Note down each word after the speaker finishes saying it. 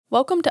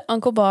Welcome to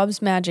Uncle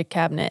Bob's Magic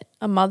Cabinet,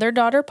 a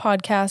mother-daughter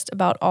podcast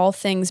about all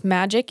things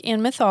magic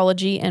and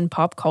mythology and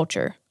pop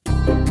culture.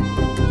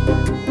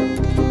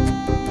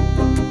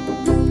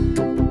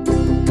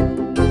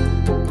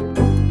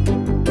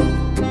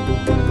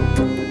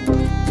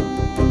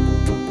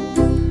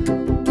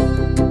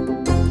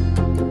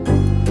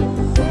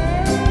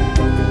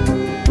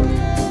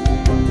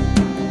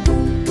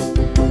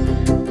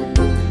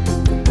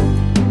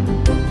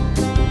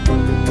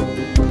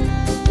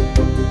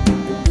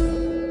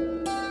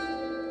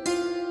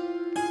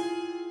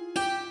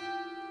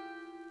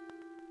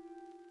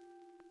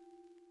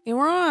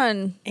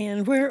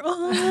 And we're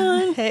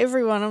on. Hey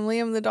everyone, I'm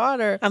Liam the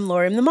daughter. I'm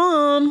Lori, I'm the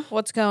mom.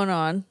 What's going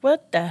on?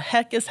 What the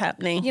heck is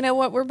happening? You know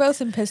what? We're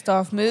both in pissed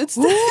off moods.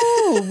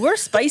 Ooh, we're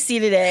spicy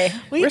today.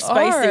 We're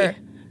spicy. Are.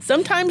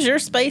 Sometimes you're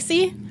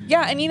spicy.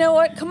 Yeah, and you know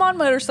what? Come on,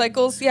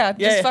 motorcycles. Yeah,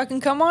 just fucking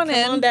come on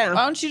in. On down.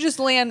 Why don't you just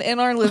land in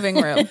our living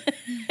room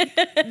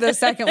the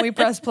second we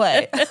press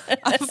play?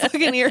 I'm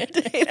fucking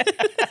irritated.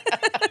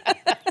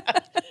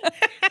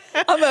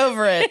 I'm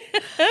over it.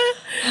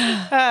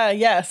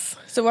 Yes.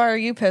 So why are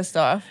you pissed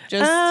off?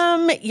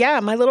 Yeah,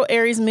 my little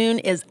Aries moon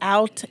is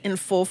out in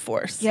full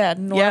force. Yeah,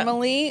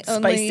 normally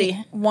only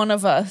spicy. one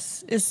of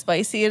us is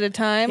spicy at a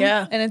time.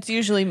 Yeah. And it's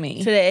usually me.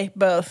 Today,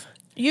 both.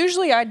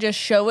 Usually I just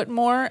show it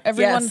more.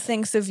 Everyone Yes.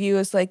 thinks of you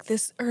as like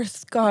this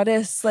earth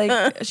goddess.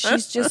 Like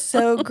she's just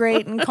so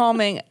great and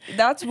calming.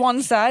 That's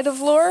one side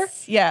of lore.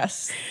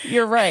 Yes,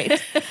 you're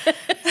right.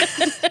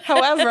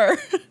 However,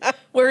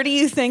 where do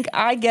you think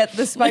I get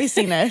the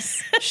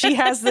spiciness? She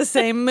has the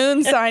same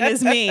moon sign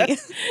as me.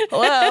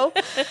 Hello?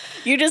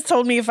 You just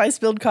told me if I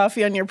spilled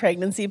coffee on your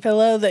pregnancy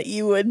pillow that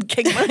you would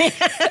kick my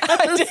ass.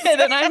 I did,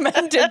 and I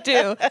meant it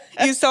too.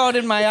 You saw it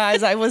in my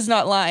eyes. I was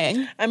not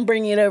lying. I'm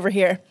bringing it over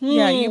here.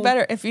 Yeah, you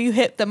better. If you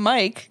hit the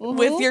mic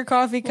with your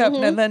coffee cup,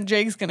 and then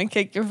Jake's going to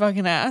kick your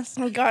fucking ass.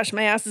 Oh gosh,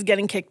 my ass is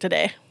getting kicked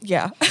today.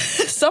 Yeah.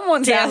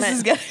 Someone's Damn ass it.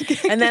 is getting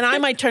kicked. And then I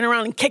might turn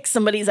around and kick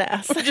somebody's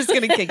ass. We're just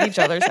going to kick each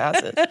other's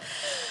asses.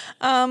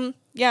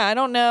 Yeah, I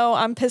don't know.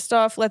 I'm pissed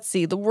off. Let's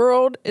see. The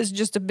world is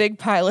just a big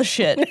pile of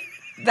shit.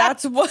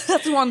 That's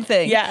one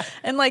thing. Yeah.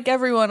 And like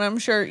everyone, I'm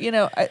sure,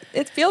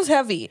 it feels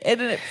heavy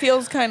and it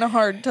feels kind of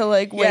hard to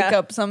like wake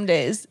up some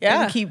days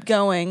and keep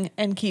going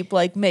and keep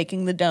like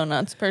making the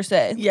donuts per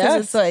se. Yes.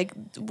 Because it's like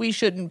we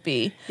shouldn't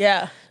be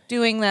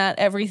doing that,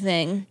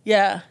 everything.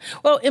 Yeah.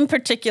 Well, in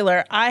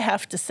particular, I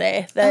have to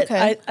say that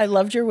I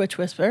loved your Witch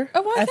Whisper.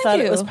 Oh, well, I thank thought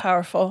you. it was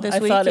powerful. This I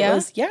week, thought yeah? it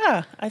was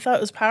I thought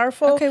it was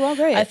powerful. Okay, well,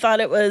 great. I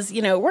thought it was,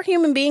 we're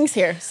human beings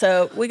here.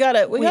 So we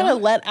gotta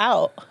let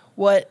out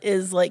what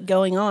is like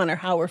going on or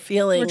how we're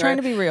feeling. We're trying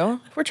to be real.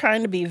 We're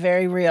trying to be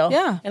very real.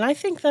 Yeah. And I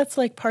think that's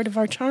like part of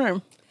our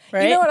charm.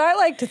 Right? You know what? I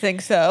like to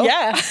think so.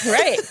 Yeah,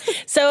 right.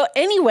 So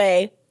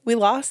anyway, we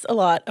lost a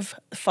lot of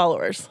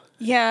followers.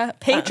 Yeah,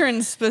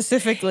 patrons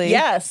specifically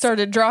Yes.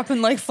 started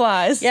dropping like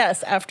flies.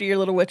 Yes, after your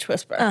little Witch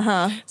Whisper.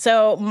 Uh-huh.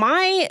 So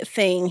my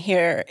thing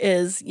here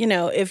is,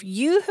 if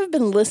you have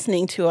been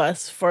listening to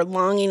us for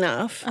long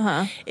enough,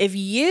 if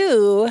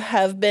you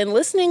have been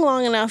listening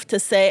long enough to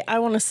say, I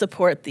want to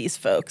support these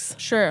folks.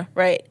 Sure.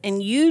 Right.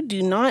 And you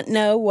do not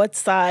know what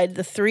side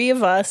the three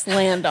of us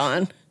land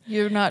on.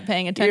 You're not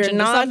paying attention You're to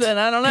not something.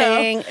 I don't know.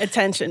 paying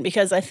attention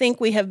because I think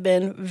we have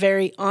been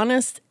very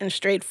honest and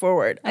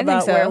straightforward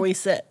about so. where we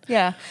sit.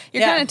 Yeah.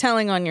 You're kind of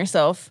telling on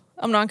yourself.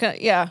 I'm not going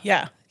to, yeah.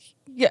 Yeah.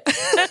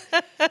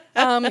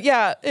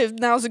 If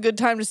now's a good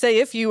time to say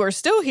if you are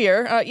still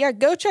here,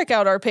 go check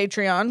out our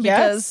Patreon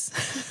because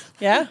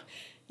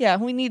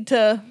we need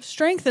to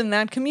strengthen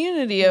that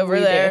community over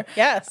there.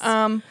 Yes.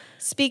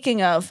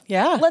 Speaking of,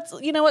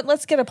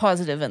 let's get a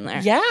positive in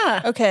there.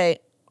 Yeah. Okay.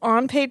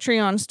 On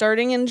Patreon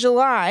starting in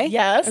July.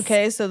 Yes.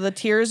 Okay, so the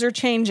tiers are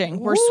changing.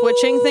 We're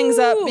switching things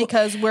up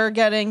because we're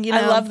getting,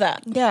 I love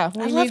that. Yeah,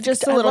 we need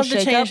just a little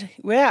shake up.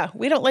 Yeah,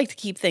 we don't like to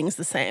keep things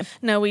the same.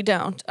 No, we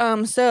don't.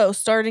 So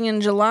starting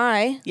in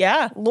July,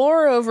 Yeah.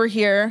 Laura over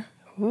here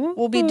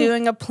will be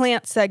doing a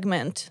plant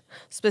segment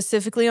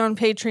specifically on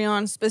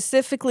Patreon,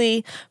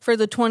 specifically for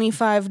the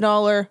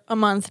 $25 a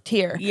month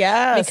tier.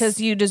 Yes. Because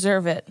you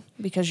deserve it,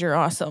 because you're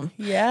awesome.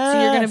 Yes.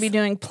 So you're going to be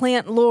doing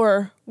plant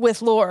lore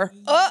with lore.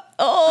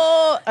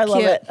 I love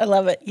Cute. it. I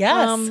love it.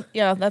 Yes.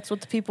 That's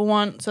what the people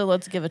want, so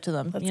let's give it to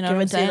them. Let's you know give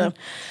what I'm it to saying? them.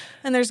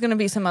 And there's going to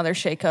be some other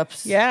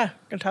shakeups. Yeah.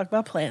 We're going to talk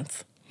about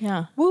plants.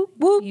 Yeah. Whoop,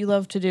 whoop. You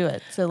love to do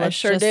it. So let's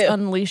sure just do.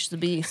 unleash the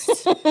beast.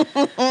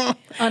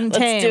 Untamed.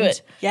 Let's do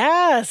it.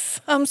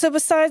 Yes. So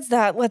besides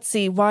that, let's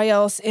see. Why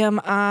else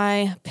am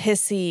I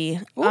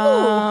pissy?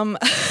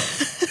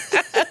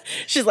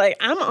 She's like,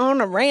 I'm on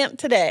a rant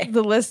today.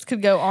 The list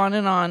could go on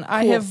and on.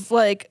 I have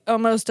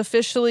almost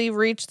officially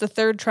reached the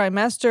third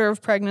trimester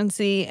of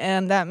pregnancy,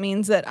 and that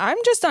means that I'm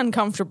just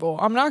uncomfortable.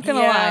 I'm not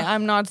going to lie.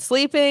 I'm not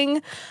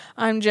sleeping.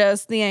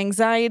 The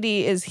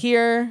anxiety is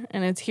here,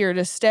 and it's here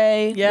to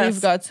stay. Yes.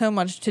 We've got so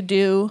much to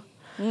do,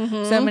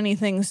 so many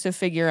things to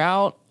figure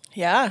out.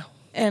 Yeah.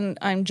 And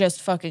I'm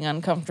just fucking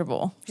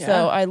uncomfortable. Yeah.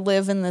 So I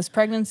live in this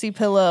pregnancy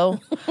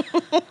pillow.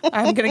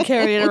 I'm going to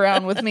carry it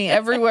around with me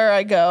everywhere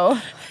I go.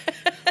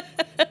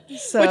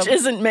 So Which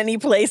isn't many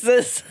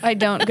places. I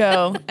don't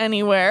go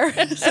anywhere.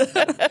 So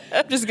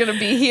I'm just going to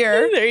be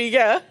here. There you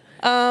go.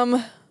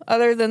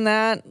 Other than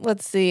that,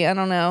 let's see. I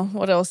don't know.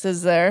 What else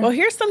is there? Well,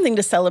 here's something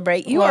to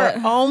celebrate. You What?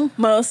 are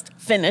almost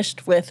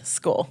finished with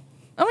school.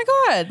 Oh my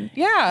God.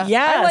 Yeah.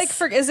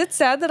 Yes. Is it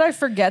sad that I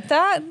forget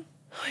that?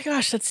 Oh my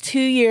gosh, that's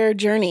 2-year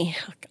journey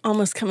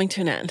almost coming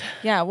to an end.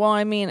 Yeah. Well,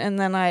 I mean, and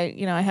then I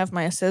have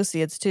my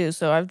associates too.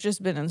 So I've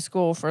just been in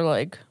school for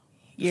like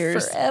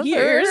Years. forever.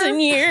 Years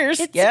and years.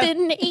 It's Yep.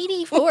 been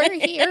 84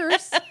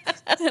 years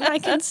and I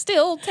can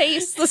still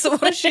taste this.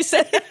 What did she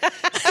say?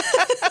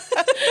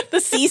 The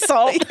sea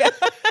salt.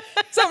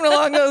 Something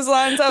along those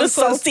lines. I The was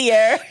close, salty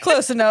air.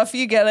 close enough.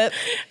 You get it.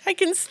 I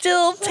can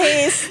still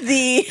taste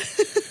the...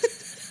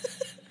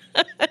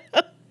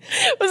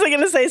 Was I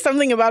going to say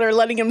something about her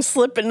letting him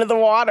slip into the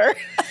water?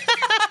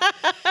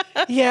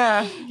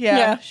 Yeah.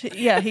 Yeah.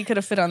 He could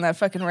have fit on that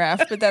fucking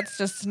raft, but that's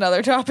just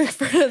another topic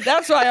for.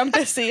 That's why I'm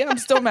pissy. I'm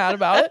still mad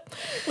about it.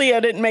 Leo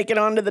didn't make it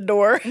onto the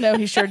door. No,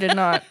 he sure did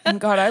not. And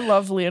God, I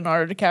love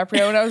Leonardo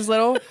DiCaprio. When I was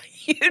little,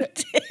 You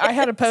did. I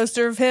had a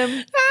poster of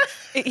him.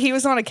 He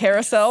was on a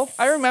carousel.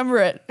 I remember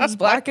it. It was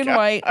black and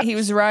white. He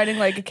was riding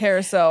like a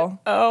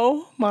carousel,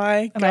 Oh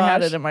my gosh. and I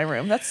had it in my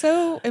room. That's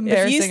so If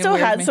embarrassing. you and still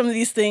weird of had me. some of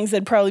these things,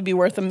 they'd probably be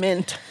worth a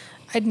mint.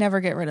 I'd never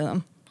get rid of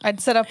them. I'd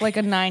set up like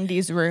a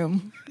 90s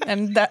room,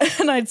 and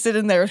I'd sit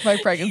in there with my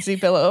pregnancy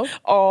pillow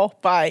All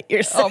by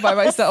yourself. all by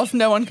myself.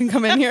 No one can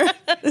come in here.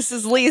 This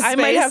is Lee's space. I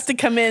might have to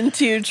come in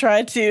to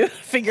try to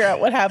figure out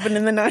what happened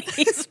in the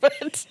 90s,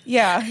 but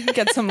Yeah,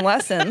 get some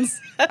lessons.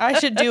 I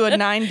should do a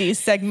 90s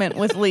segment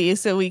with Lee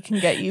so we can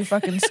get you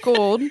fucking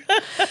schooled.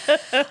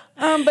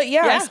 But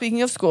yeah,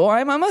 speaking of school,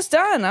 I'm almost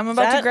done. I'm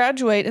about to That-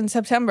 graduate in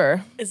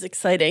September. it's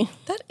exciting.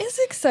 That is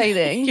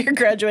exciting. You're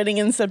graduating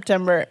in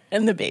September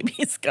and the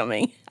baby's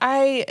coming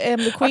I am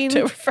the queen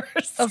October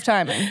 1st. of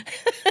timing.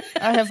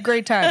 I have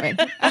great timing.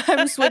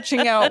 I'm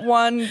switching out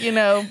one,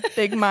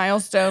 big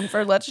milestone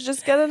for let's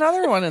just get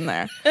another one in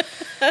there.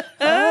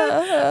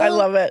 I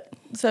love it.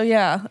 So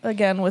yeah,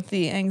 again, with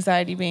the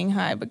anxiety being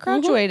high, but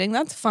graduating,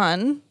 that's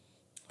fun.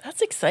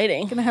 That's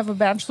exciting. Gonna have a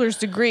bachelor's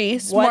degree.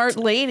 Smart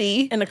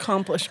lady An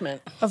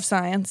accomplishment of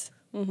science.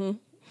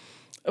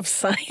 of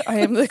science. I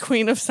am the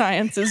queen of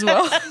science as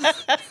well.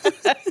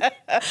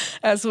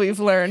 As we've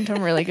learned,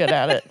 I'm really good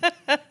at it.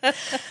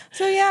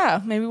 So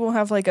yeah, maybe we'll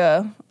have like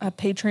a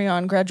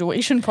Patreon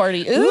graduation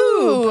party.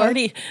 Ooh,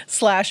 Party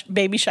 /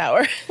 baby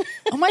shower.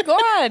 Oh my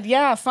God.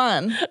 Yeah,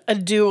 fun. A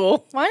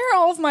duel. Why are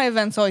all of my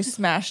events always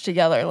smashed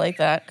together like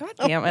that? God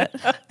damn it.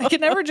 I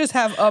can never just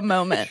have a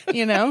moment,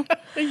 You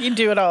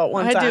do it all at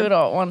one time. I do it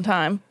all at one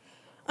time.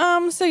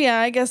 So yeah,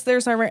 I guess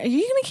there's our... Are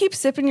you going to keep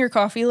sipping your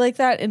coffee like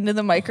that into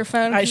the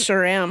microphone? I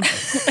sure am.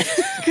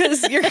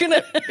 Because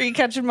are you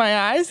catching my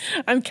eyes?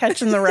 I'm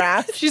catching the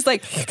wrath. She's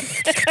like...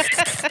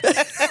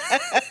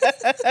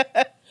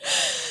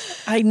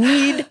 I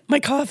need my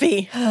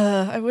coffee.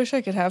 I wish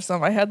I could have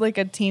some. I had like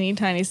a teeny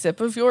tiny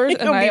sip of yours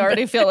and It'll I be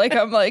already feel like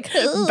I'm like...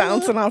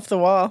 Bouncing off the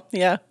wall.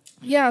 Yeah.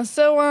 Yeah,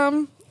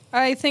 so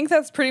I think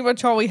that's pretty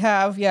much all we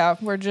have. Yeah,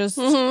 we're just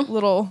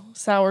little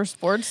sour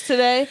sports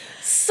today.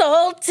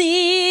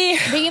 Salty.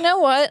 But you know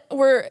what?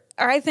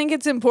 I think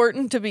it's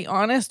important to be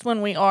honest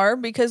when we are,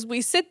 because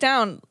we sit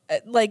down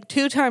like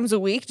 2 times a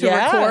week to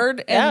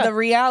record, and the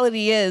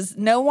reality is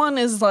no one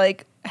is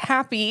like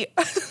happy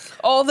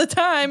all the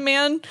time,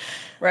 man.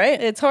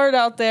 Right. It's hard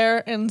out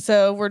there, and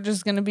so we're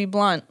just going to be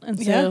blunt. And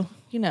so,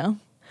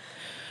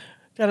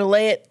 Gotta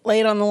lay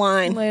it on the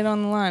line. lay it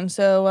on the line.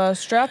 So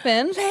strap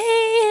in. Lay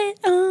it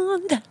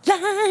on the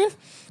line.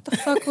 What the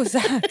fuck was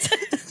that?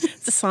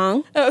 It's a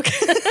song.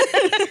 Okay.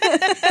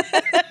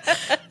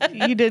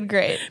 You did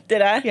great.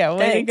 Did I? Yeah,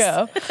 way Thanks.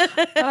 to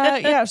go.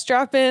 Yeah,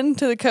 strap in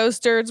to the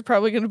coaster. It's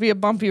probably going to be a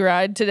bumpy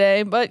ride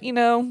today, but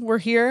we're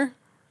here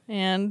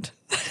and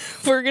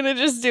we're going to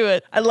just do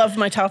it. I love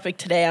my topic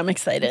today. I'm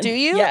excited. Do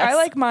you? Yes. I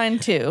like mine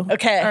too.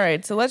 Okay. All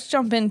right, so let's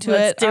jump into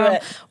Let's it. do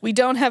it. We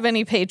don't have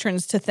any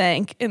patrons to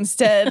thank.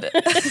 Instead,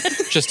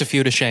 Just a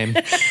few to shame.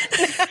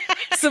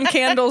 some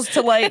candles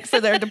to light for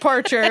their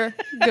departure.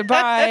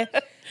 Goodbye.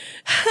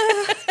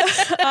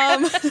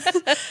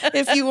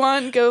 If you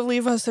want, go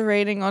leave us a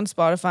rating on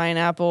Spotify and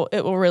Apple.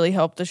 It will really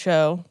help the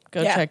show.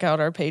 Go check out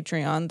our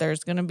Patreon.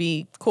 There's going to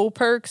be cool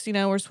perks.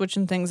 We're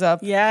switching things up.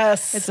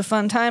 Yes. It's a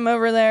fun time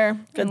over there.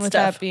 Good and with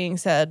stuff. that being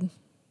said,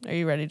 are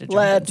you ready to jump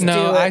Let's into it?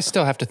 No, do it. I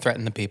still have to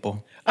threaten the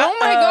people. Oh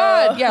my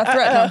God.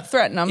 Yeah,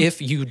 threaten them.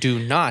 If you do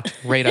not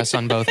rate us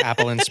on both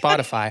Apple and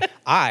Spotify,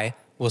 I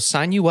will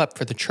sign you up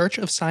for the Church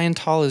of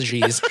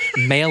Scientology's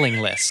mailing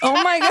list. Oh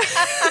my God.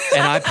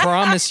 And I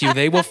promise you,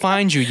 they will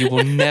find you. You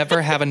will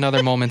never have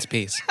another moment's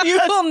peace. You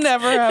will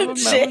never have a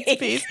moment's Jake.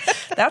 peace.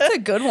 That's a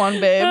good one,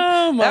 babe.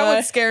 Oh, my. That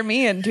would scare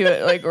me into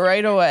it like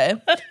right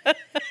away.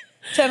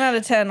 10 out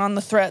of 10 on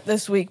the threat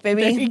this week,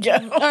 baby. There you go.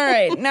 All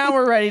right, now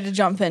we're ready to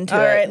jump into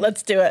All it. right,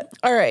 let's do it.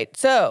 All right,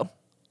 so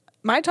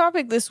my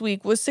topic this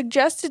week was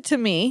suggested to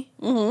me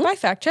by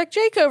Fact Check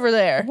Jake over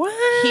there. Wow.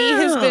 He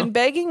has been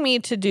begging me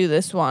to do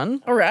this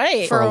one All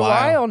right. for For a a while.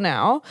 while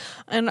now.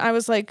 And I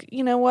was like,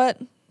 you know what?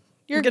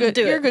 You're gonna good.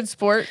 do You're it. a good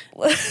sport.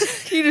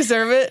 You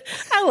deserve it.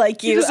 I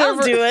like you. I'll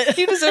do it.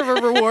 You deserve a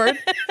reward.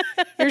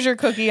 Here's your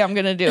cookie. I'm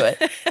going to do it.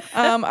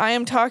 I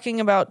am talking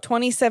about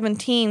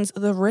 2017's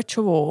The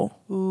Ritual.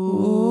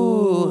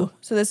 Ooh.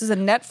 So this is a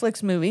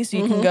Netflix movie, so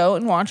you can go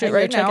and watch it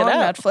right now on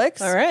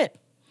Netflix. All right.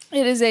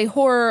 It is a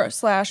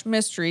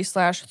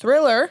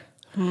horror/mystery/thriller.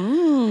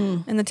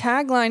 And the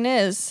tagline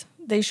is,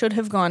 they should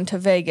have gone to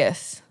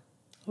Vegas.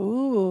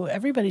 Ooh,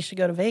 everybody should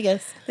go to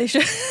Vegas. They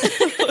should.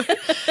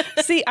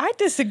 See, I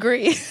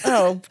disagree.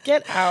 Oh,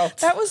 get out.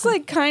 That was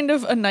like kind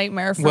of a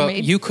nightmare for Well, me.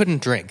 you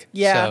couldn't drink.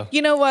 Yeah. So.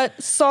 You know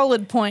what?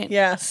 Solid point.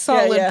 Yeah.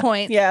 Solid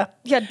point. Yeah.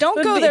 Yeah,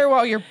 don't go there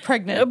while you're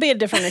pregnant. It'll be a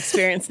different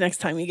experience next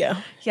time you go.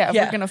 Yeah,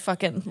 we're going to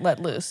fucking let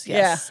loose.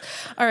 Yes.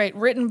 All right,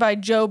 written by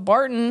Joe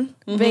Barton,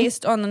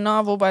 based on the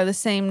novel by the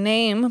same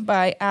name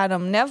by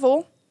Adam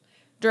Neville,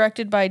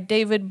 directed by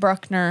David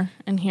Bruckner,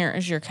 and here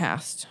is your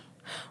cast.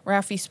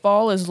 Raffi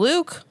Spall as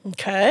Luke,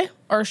 Okay.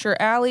 Archer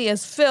Alley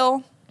as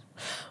Phil,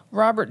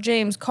 Robert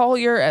James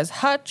Collier as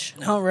Hutch,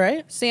 All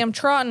right. Sam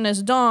Troughton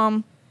as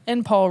Dom,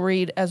 and Paul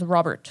Reed as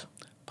Robert.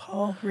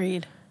 Paul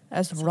Reed.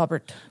 As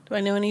Robert. Do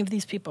I know any of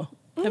these people?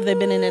 Have they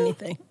been in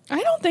anything?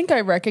 I don't think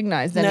I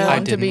recognized anyone, I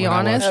to didn't be when I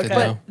honest, watched it,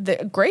 but no.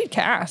 the great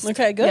cast.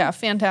 Okay, good. Yeah,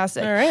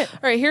 fantastic. All right. All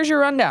right, here's your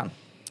rundown.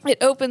 It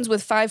opens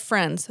with 5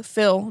 friends,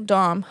 Phil,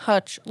 Dom,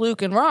 Hutch,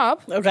 Luke, and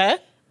Rob, Okay.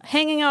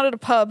 hanging out at a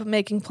pub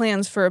making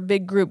plans for a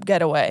big group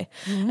getaway.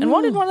 And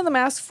what did one of them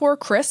ask for?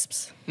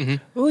 Crisps?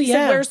 Oh, He yeah.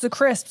 said, where's the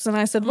crisps? And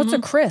I said, what's a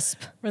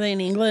crisp? Were they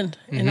in England?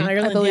 In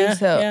Ireland? I believe yeah.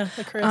 so. Yeah,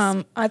 the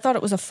crisp. I thought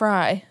it was a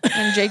fry,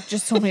 and Jake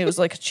just told me it was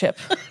like a chip,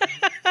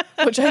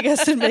 which I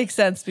guess it makes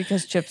sense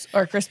because chips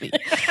are crispy.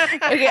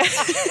 Okay.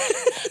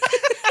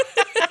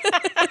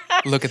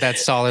 Look at that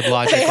solid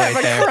logic They have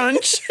right a there.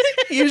 crunch.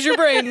 Use your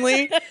brain,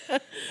 Lee.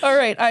 All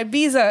right,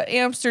 Ibiza,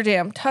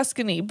 Amsterdam,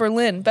 Tuscany,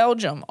 Berlin,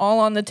 Belgium, all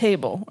on the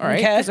table. All right,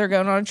 Okay. because they're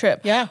going on a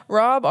trip. Yeah.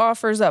 Rob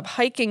offers up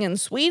hiking in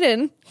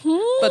Sweden,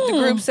 but the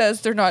group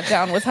says they're not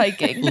down with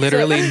hiking.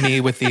 Literally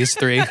me with these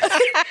 3.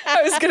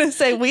 I was going to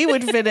say we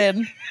would fit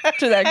in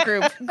to that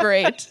group.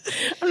 Great.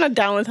 I'm not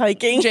down with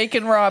hiking. Jake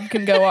and Rob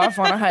can go off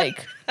on a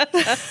hike.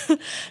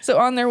 So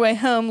on their way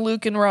home,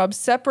 Luke and Rob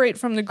separate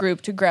from the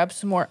group to grab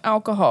some more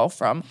alcohol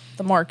from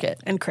the market.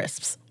 And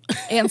crisps.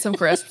 And some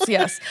crisps,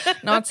 yes.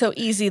 Not so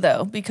easy,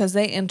 though, because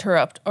they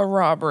interrupt a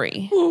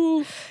robbery.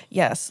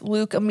 Yes,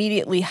 Luke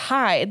immediately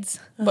hides,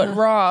 but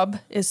Rob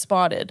is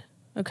spotted.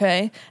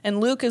 Okay? And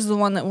Luke is the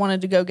one that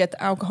wanted to go get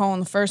the alcohol in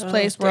the first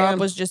place. Rob damn.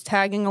 was just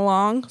tagging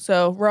along.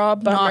 So,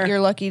 Rob, not Bummer.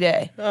 your lucky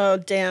day. Oh,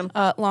 damn.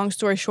 Long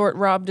story short,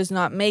 Rob does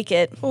not make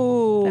it.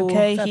 Ooh,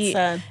 Okay, that's he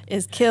sad.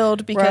 is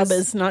killed because Rob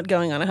is not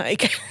going on a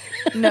hike.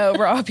 no,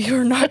 Rob,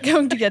 you're not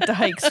going to get to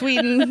hike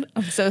Sweden.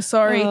 I'm so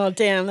sorry. Oh,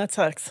 damn, that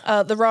sucks.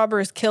 The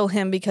robbers kill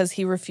him because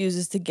he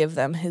refuses to give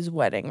them his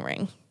wedding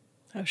ring,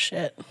 Oh,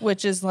 shit.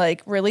 which is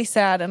like really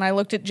sad. And I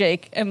looked at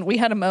Jake and we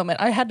had a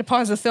moment. I had to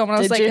pause the film and I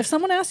was Did like, you? if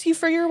someone asks you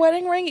for your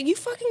wedding ring, you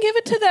fucking give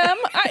it to them.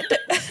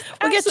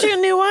 We'll get you a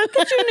new one.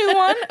 Get you a new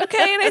one. Okay,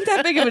 it ain't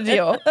that big of a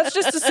deal. That's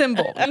just a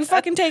symbol. You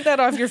fucking take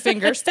that off your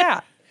finger.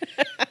 Stat.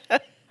 All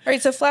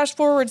right, so flash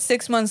forward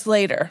 6 months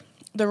later.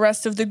 The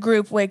rest of the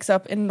group wakes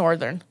up in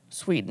northern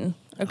Sweden.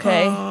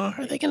 Okay. Oh,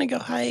 are they going to go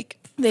hike?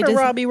 They For just-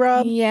 Robbie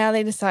Rob? Yeah,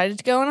 they decided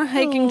to go on a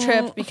hiking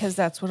trip because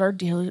that's what our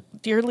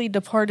dearly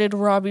departed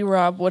Robbie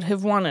Rob would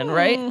have wanted,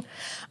 right?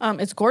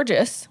 It's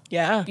gorgeous.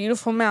 Yeah.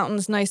 Beautiful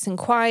mountains, nice and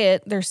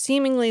quiet. They're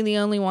seemingly the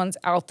only ones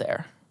out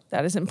there.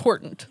 That is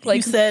important. Like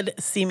you said,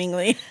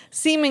 seemingly.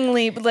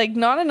 Seemingly, but like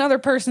not another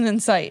person in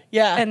sight.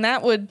 Yeah. And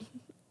that would,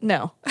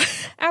 no,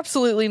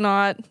 absolutely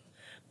not.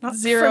 Not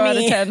 0 for out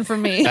of me. 10 for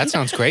me. That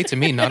sounds great to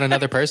me. Not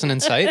another person in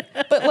sight.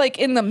 But like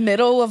in the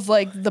middle of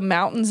like the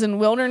mountains and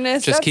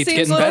wilderness, Just that keeps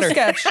seems getting a little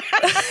better.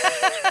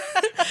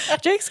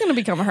 sketch. Jake's gonna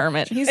become a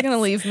hermit. He's gonna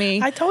leave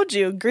me. I told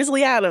you,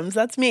 Grizzly Adams.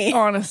 That's me.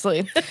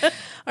 Honestly.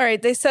 All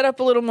right, they set up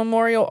a little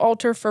memorial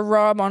altar for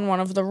Rob on one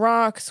of the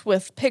rocks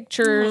with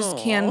pictures,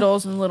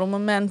 candles, and little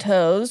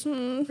mementos.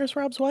 Where's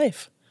Rob's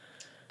wife?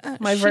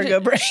 My She Virgo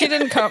did- brain. She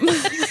didn't come.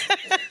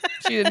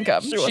 She didn't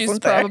come. She's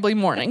wasn't there. probably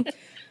mourning.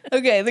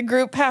 Okay, the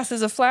group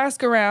passes a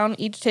flask around,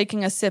 each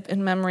taking a sip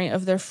in memory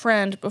of their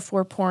friend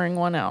before pouring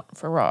one out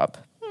for Rob.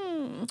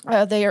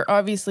 They are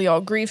obviously all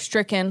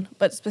grief-stricken,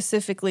 but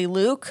specifically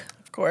Luke,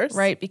 Of course.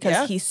 right? Because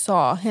Yeah. he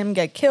saw him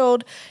get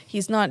killed.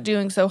 He's not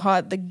doing so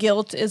hot. The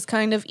guilt is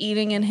kind of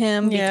eating in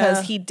him because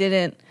Yeah. he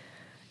didn't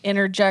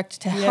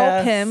interject to help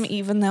Yes. him,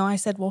 even though I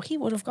said, well, he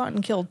would have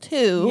gotten killed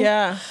too.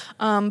 Yeah.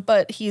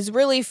 But he's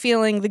really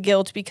feeling the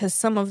guilt because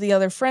some of the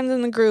other friends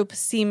in the group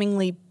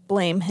seemingly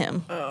blame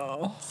him.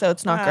 Oh. So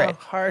it's not Wow, great.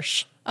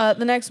 harsh.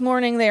 The next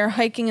morning, they are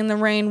hiking in the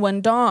rain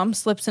when Dom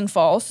slips and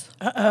falls.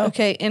 Uh-oh.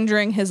 Okay,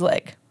 injuring his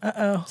leg.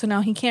 Uh-oh. So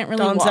now he can't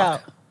really Dom's walk.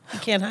 out. You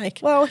can't hike.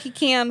 Well, he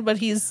can, but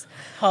he's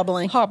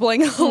Hobbling.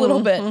 hobbling a little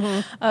bit.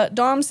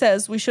 Dom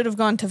says we should have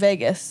gone to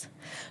Vegas.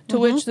 To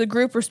which the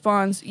group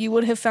responds, "You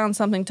would have found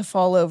something to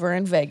fall over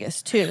in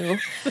Vegas, too."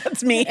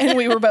 That's me. And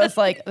we were both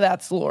like,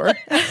 "That's lore."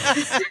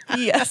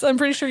 Yes, I'm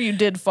pretty sure you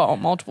did fall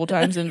multiple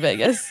times in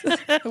Vegas.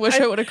 I wish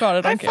I would have caught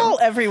it on I camera. fall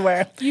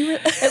everywhere. At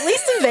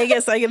least in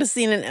Vegas, I get to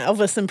see an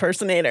Elvis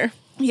impersonator.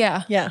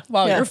 Yeah. Yeah.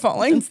 While Yeah. you're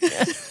falling.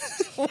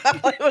 While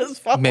I was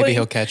falling. Maybe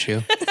he'll catch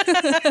you.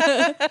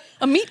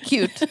 A meet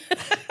cute.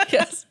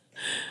 Yes.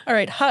 All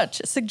right.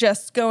 Hutch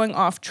suggests going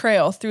off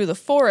trail through the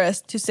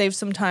forest to save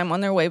some time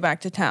on their way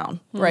back to town,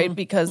 right?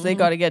 Because they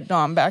got to get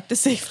Dom back to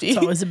safety. It's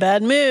always a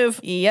bad move.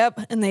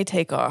 Yep. And they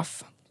take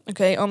off.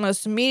 Okay.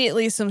 Almost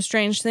immediately, some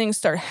strange things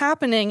start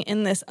happening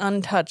in this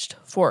untouched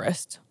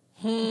forest.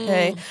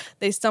 Okay.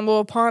 They stumble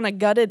upon a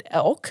gutted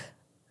elk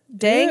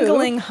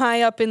dangling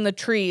high up in the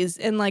trees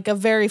in like a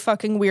very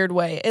fucking weird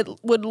way. It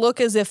would look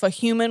as if a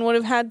human would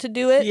have had to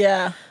do it.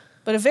 Yeah.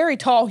 But a very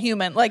tall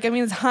human. Like, I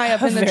mean, it's high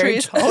up in the very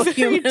trees. tall A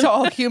very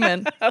tall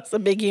human. That's a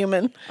big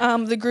human.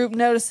 The group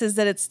notices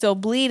that it's still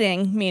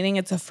bleeding, meaning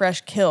it's a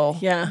fresh kill.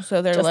 Yeah,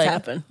 So they're just like,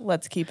 happened.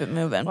 let's keep it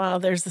moving. Wow,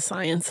 there's the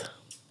science.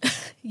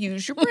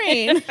 Use your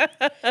brain.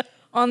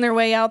 On their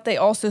way out, they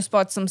also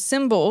spot some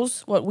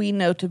symbols, what we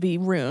know to be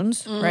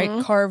runes,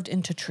 right? Carved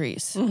into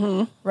trees.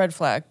 Red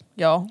flag,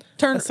 y'all.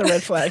 That's a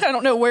red flag. I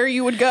don't know where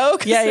you would go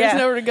because Yeah, there's yeah.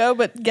 nowhere to go,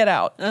 but get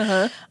out.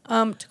 To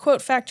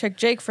quote fact check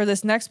Jake for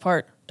this next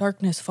part,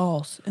 darkness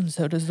falls and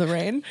so does the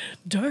rain.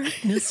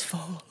 Darkness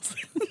falls.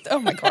 Oh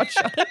my God,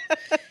 shut up.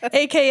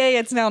 AKA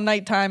it's now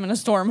nighttime and a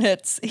storm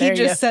hits. He There you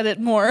just go. said it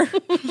more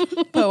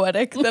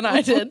poetic than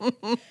I did.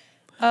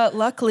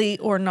 Luckily,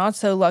 or not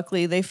so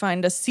luckily, they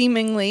find a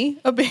seemingly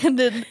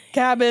abandoned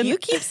cabin. You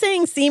keep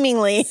saying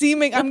seemingly.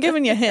 I'm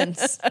giving you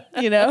hints,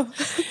 you know?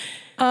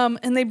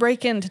 And they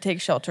break in to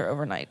take shelter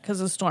overnight because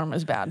the storm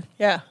is bad.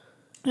 Yeah.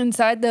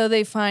 Inside, though,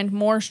 they find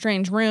more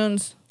strange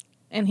runes.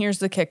 And here's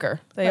the kicker.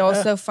 They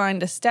also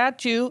find a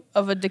statue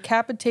of a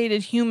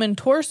decapitated human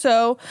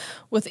torso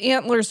with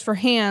antlers for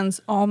hands,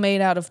 all made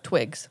out of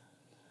twigs.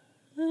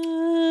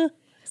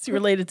 It's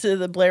related to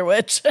the Blair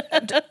Witch.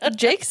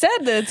 Jake said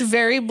that it's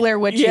very Blair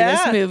Witchy,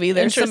 Yeah, this movie.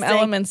 There's some interesting.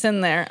 elements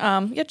in there.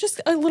 Yeah,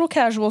 just a little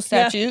casual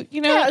statue.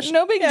 You know, Yeah,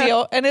 no big yeah.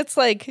 deal. And it's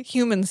like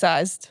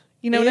human-sized.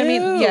 You know what I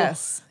mean? Ew.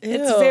 Yes.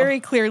 It's Ew. very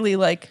clearly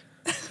like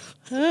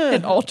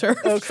an altar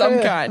of some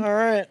kind. All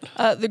right.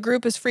 The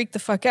group is freaked the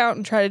fuck out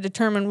and try to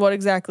determine what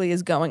exactly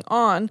is going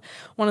on.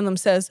 One of them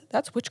says,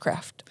 "That's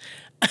witchcraft."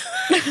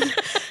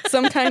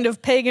 Some kind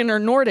of pagan or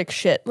Nordic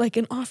shit, like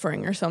an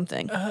offering or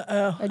something.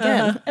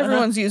 Again,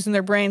 everyone's using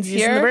their brains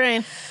Using here. the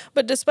brain.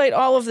 But despite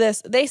all of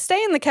this, they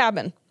stay in the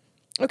cabin.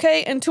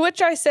 Okay? And to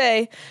which I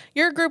say,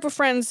 you're a group of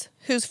friends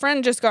whose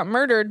friend just got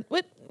murdered.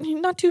 What?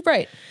 Not too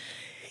bright.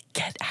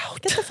 Get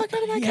out. Get the fuck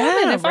out of that Yeah,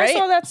 cabin. If right? I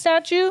saw that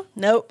statue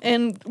Nope.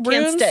 and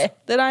runes stay.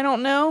 that I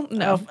don't know,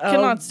 no,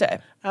 cannot stay.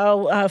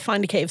 I'll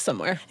find a cave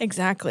somewhere.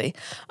 Exactly.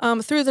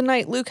 Through the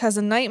night, Luke has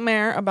a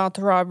nightmare about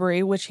the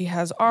robbery, which he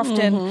has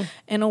often,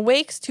 and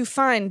awakes to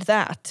find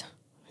that.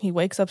 He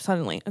wakes up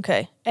suddenly.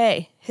 Okay.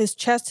 A, his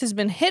chest has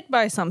been hit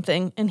by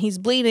something, and he's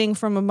bleeding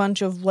from a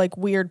bunch of like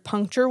weird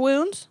puncture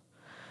wounds.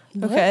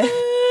 Okay.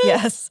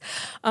 Yes.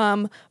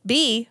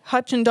 B,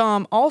 Hutch and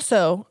Dom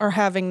also are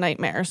having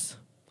nightmares.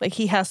 Like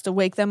he has to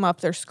wake them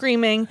up. They're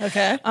screaming.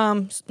 Okay.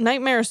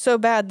 Nightmares so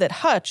bad that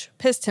Hutch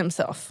pissed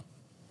himself.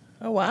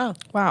 Oh, wow.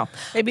 Wow.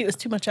 Maybe it was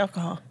too much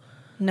alcohol.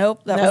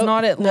 Nope, that was Nope.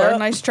 not it, Laura. Nope.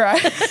 Nice try.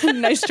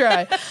 Nice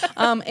try.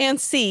 And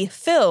C,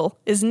 Phil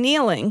is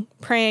kneeling,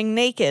 praying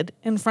naked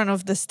in front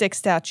of the stick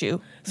statue.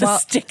 The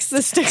stick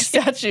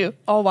statue,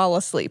 all while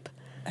asleep.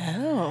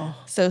 Oh.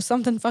 So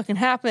something fucking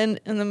happened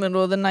in the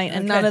middle of the night,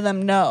 and Okay. none of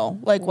them know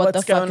like what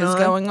What's the fuck going is on?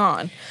 going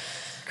on.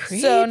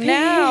 So Creepy.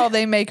 now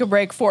they make a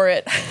break for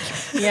it.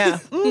 Yeah.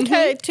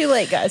 Okay. Too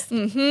late, guys.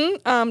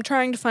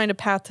 Trying to find a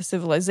path to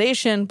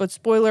civilization, but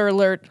spoiler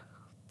alert,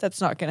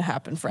 that's not going to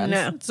happen, friends.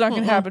 No. It's not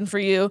going to happen for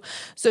you.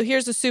 So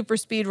here's a super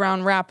speed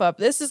round wrap up.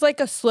 This is like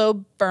a slow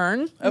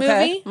burn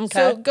Okay, movie. okay.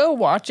 So go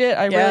watch it.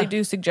 I Yeah. really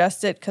do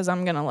suggest it because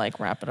I'm going to like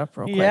wrap it up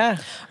real quick. Yeah.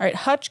 All right.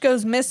 Hutch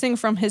goes missing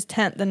from his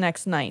tent the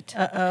next night.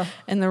 Uh-oh.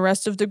 And the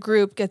rest of the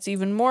group gets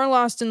even more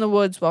lost in the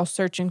woods while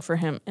searching for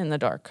him in the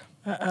dark.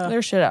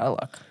 They're shit out of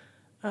luck.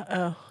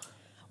 Uh-oh.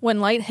 When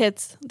light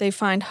hits, they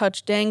find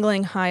Hutch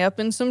dangling high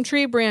up in some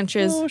tree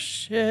branches. Oh,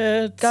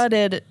 shit.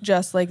 Gutted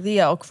just like the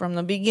elk from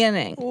the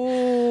beginning.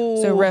 Ooh.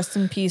 So rest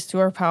in peace to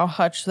our pal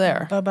Hutch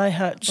there. Bye-bye,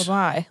 Hutch.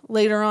 Bye-bye.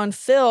 Later on,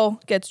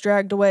 Phil gets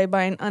dragged away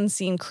by an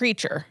unseen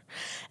creature.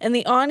 And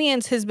the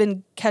audience has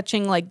been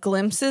catching like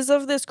glimpses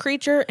of this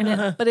creature,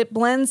 and but it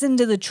blends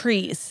into the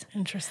trees.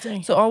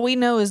 Interesting. So all we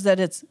know is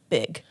that it's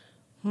big.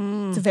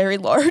 It's very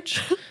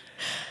large.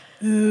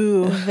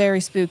 Ooh. Very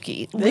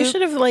spooky. They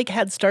should have like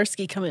had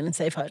Starsky come in and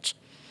save Hutch.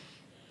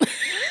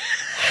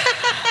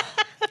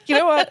 You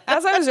know what?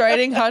 As I was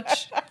writing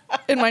Hutch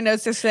in my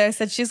notes yesterday, I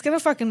said, she's going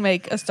to fucking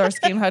make a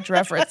Starsky and Hutch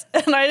reference.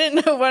 And I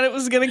didn't know when it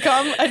was going to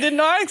come. I did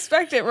not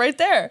expect it right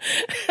there.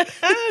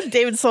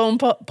 David Soul and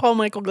Paul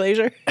Michael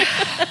Glazier.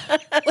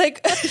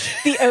 Like,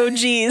 The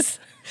OGs.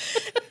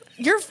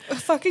 Your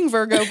fucking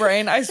Virgo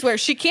brain, I swear.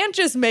 She can't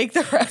just make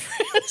the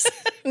reference.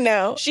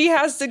 No. She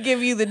has to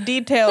give you the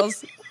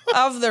details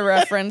of the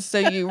reference so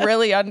you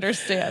really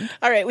understand.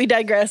 All right, we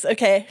digress.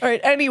 Okay. All right,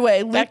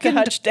 anyway, Back Luke to and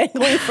Hutch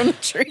dangling from the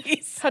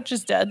trees. Hutch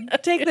is dead.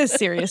 Take this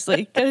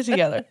seriously. Get it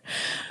together.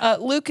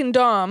 Luke and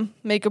Dom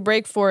make a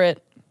break for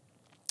it.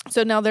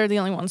 So now they're the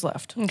only ones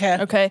left.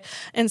 Okay.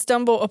 And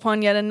stumble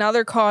upon yet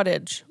another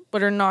cottage,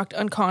 but are knocked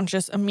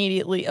unconscious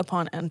immediately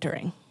upon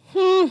entering.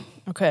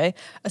 Okay.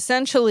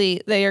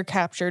 Essentially, they are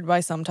captured by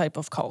some type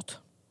of cult.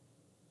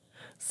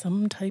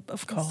 Some type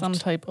of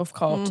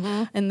cult.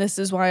 And this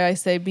is why I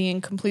say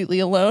being completely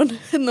alone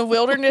in the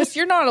wilderness,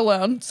 you're not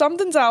alone.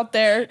 Something's out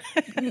there.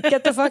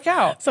 Get the fuck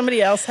out.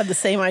 Somebody else had the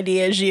same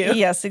idea as you.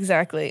 Yes,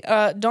 exactly.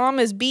 Dom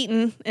is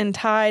beaten and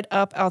tied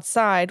up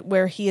outside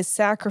where he is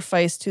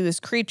sacrificed to this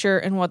creature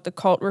in what the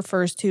cult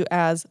refers to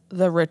as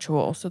the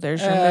ritual. So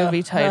there's your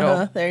movie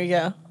title. There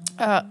you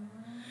go.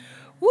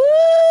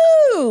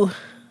 Woo!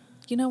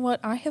 You know what?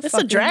 I have This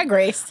is a drag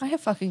race. I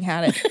have fucking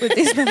had it with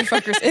these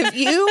motherfuckers. If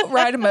you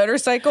ride a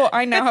motorcycle,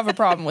 I now have a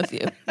problem with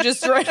you.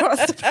 Just right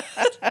off the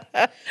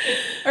bat.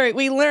 All right,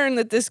 we learn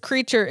that this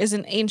creature is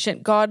an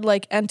ancient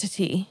godlike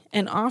entity,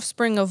 an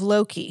offspring of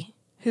Loki,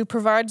 who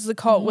provides the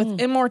cult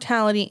with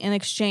immortality in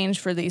exchange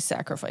for these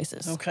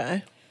sacrifices.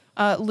 Okay.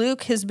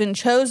 Luke has been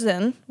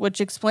chosen, which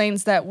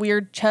explains that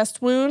weird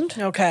chest wound.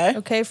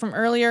 Okay, from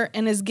earlier,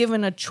 and is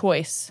given a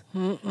choice.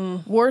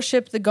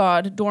 Worship the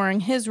god during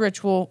his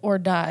ritual or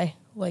die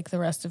like the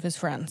rest of his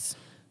friends.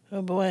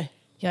 Oh, boy.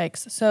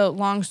 Yikes. So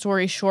long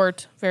story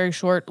short, very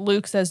short,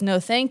 Luke says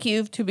no thank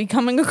you to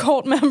becoming a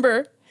cult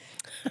member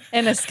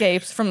and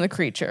escapes from the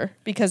creature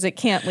because it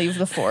can't leave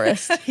the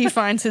forest. He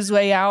finds his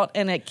way out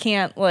and it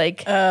can't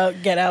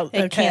get out.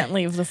 It can't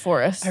leave the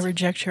forest. I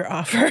reject your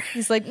offer.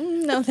 He's like,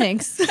 no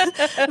thanks.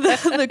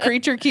 The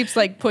creature keeps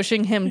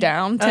pushing him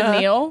down to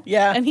kneel.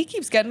 Yeah. And he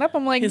keeps getting up.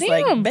 I'm like, He's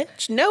damn. like,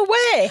 bitch, no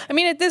way. I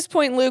mean, at this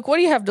point, Luke, what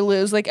do you have to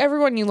lose?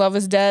 Everyone you love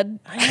is dead.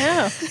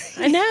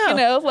 I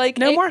know.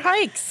 No more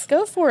hikes.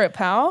 Go for it,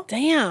 pal.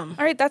 Damn.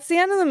 All right, that's the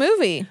end of the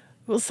movie.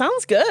 Well,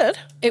 sounds good.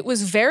 It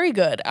was very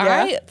good.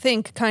 Yeah. I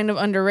think kind of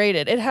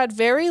underrated. It had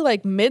very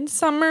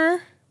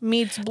Midsummer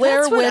meets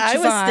Blair That's what Witch I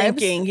was vibes.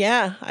 thinking.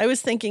 Yeah, I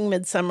was thinking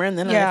Midsummer, and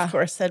then I, of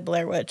course, said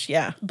Blair Witch.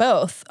 Yeah.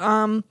 Both.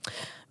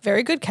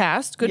 Very good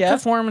cast, good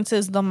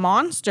performances. The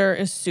monster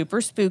is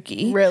super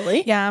spooky.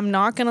 Really? Yeah, I'm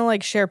not going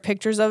to share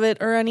pictures of it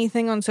or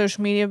anything on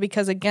social media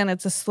because, again,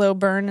 it's a slow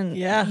burn and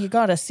you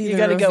got to see the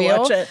reveal. You got to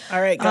go watch it.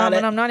 All right, got it.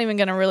 And I'm not even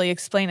going to really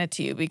explain it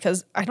to you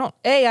because I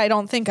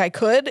don't think I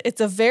could. It's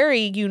a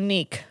very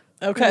unique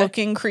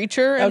looking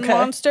creature and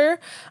monster.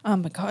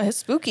 But God, it's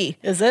spooky.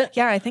 Is it?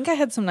 Yeah, I think I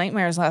had some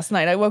nightmares last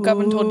night. I woke up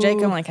and told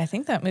Jake, I'm like, I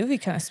think that movie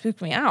kind of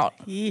spooked me out.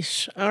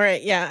 Yeesh. All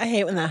right. Yeah, I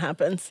hate when that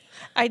happens.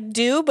 I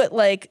do, but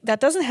that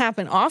doesn't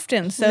happen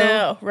often. So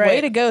no, right. Way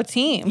to go,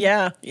 team.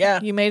 Yeah.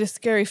 You made a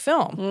scary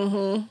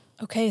film.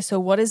 Okay, so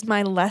what is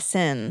my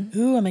lesson?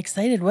 Ooh, I'm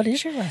excited. What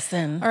is your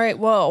lesson? All right,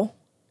 well,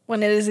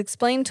 when it is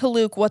explained to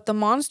Luke what the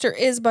monster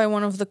is by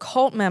one of the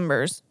cult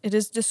members, it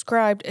is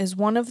described as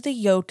one of the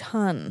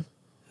Jotun.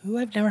 Ooh,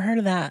 I've never heard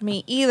of that.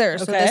 Me either.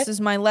 So this is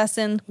my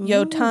lesson.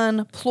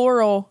 Jotun,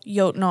 plural,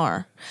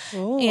 Jotnar.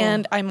 Ooh.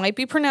 And I might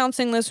be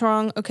pronouncing this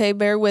wrong. Okay,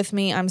 bear with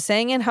me. I'm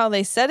saying it how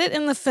they said it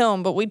in the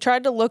film, but we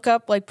tried to look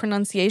up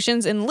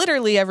pronunciations and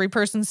literally every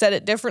person said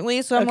it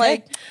differently. So I'm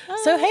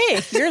so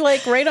hey, you're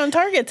right on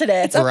target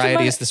today.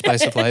 Variety is the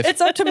spice of life.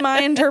 It's up to my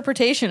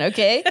interpretation,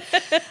 okay?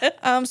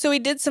 So we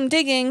did some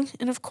digging,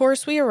 and of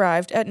course we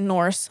arrived at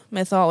Norse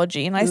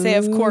mythology. And I say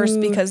of course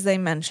because they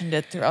mentioned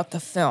it throughout the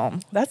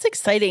film. That's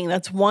exciting.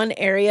 That's one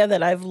area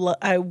that I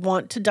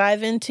want to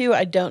dive into.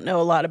 I don't know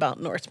a lot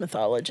about Norse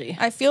mythology.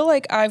 I feel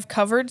like I've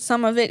covered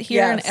some of it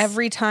here, and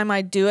every time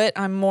I do it,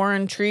 I'm more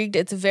intrigued.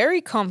 It's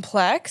very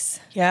complex,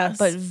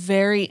 but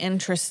very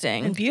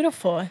interesting and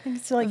beautiful. I think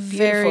it's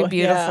very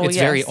beautiful. It's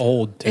very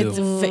old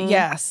too.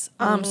 Yes.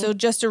 So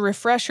just a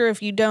refresher,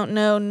 if you don't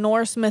know,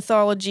 Norse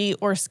mythology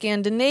or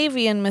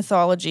Scandinavian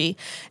mythology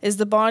is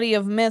the body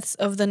of myths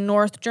of the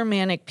North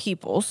Germanic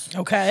peoples.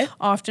 Okay.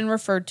 Often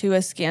referred to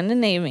as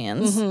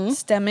Scandinavians,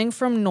 stemming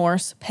from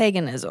Norse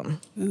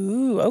paganism.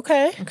 Ooh,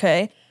 okay.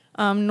 Okay.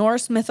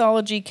 Norse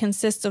mythology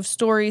consists of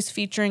stories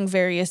featuring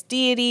various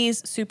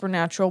deities,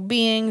 supernatural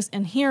beings,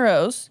 and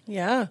heroes.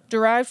 Yeah.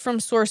 Derived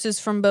from sources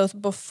from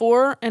both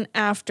before and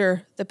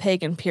after the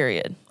pagan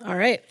period. All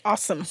right.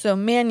 Awesome. So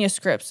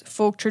manuscripts,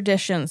 folk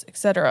traditions,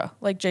 etc.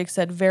 Like Jake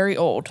said, very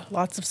old.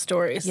 Lots of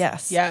stories.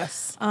 Yes.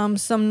 Yes.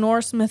 Some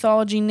Norse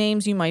mythology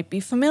names you might be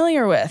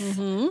familiar with.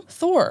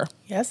 Thor.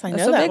 Yes, I know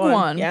That's that a big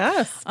one.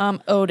 Yes.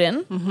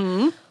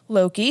 Odin.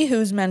 Loki,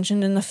 who's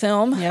mentioned in the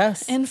film.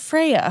 Yes. And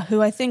Freya,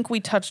 who I think we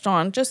touched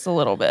on just a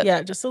little bit.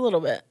 Yeah, just a little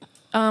bit.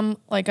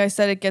 Like I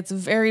said, it gets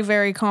very,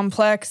 very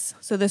complex.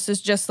 So this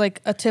is just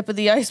a tip of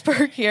the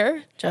iceberg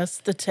here.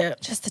 Just the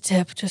tip. Just the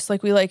tip, just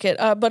like we like it.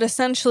 But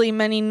essentially,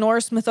 many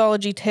Norse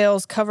mythology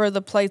tales cover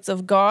the plights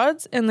of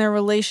gods and their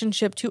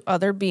relationship to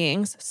other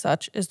beings,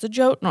 such as the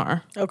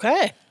Jotnar.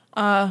 Okay.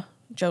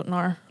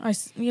 Jotnar.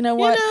 You know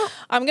what?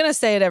 I'm going to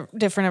say it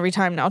different every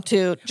time now,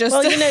 too.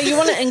 Well, you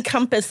want to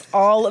encompass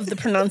all of the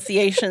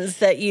pronunciations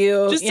that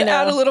just to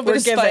add a little bit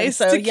of spice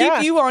to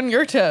keep you on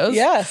your toes.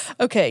 Yes.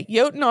 Okay.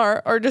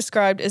 Jotnar are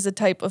described as a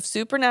type of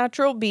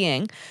supernatural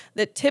being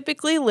that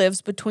typically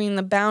lives between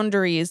the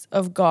boundaries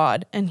of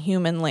God and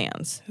human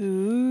lands.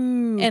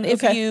 Ooh. And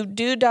if you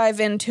do dive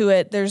into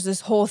it, there's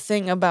this whole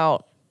thing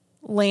about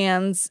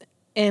lands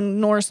in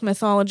Norse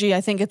mythology.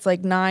 I think it's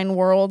like 9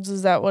 worlds.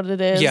 Is that what it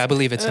is? Yeah, I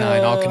believe it's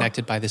 9, all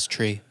connected by this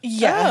tree.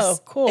 Yes. Oh,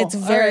 cool. It's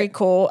very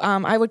cool.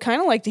 I would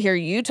kind of like to hear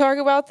you talk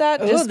about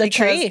that. Just the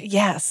tree.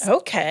 Yes.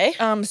 Okay.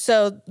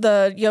 So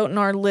the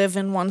Jotnar live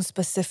in one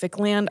specific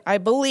land, I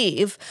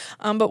believe.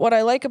 But what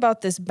I like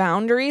about this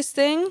boundaries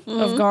thing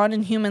of God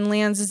and human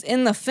lands is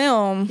in the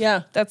film.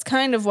 Yeah. That's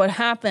kind of what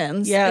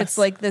happens. Yes. It's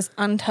like this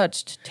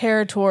untouched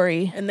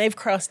territory. And they've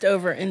crossed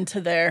over into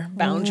their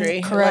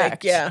boundary.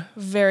 Correct. Yeah.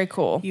 Very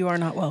cool. You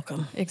are not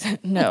welcome.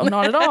 No,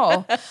 not at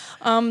all.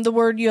 The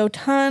word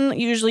Jotun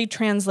usually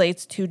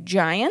translates to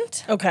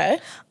giant. Okay.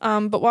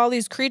 But while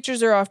these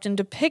creatures are often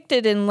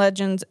depicted in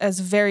legends as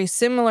very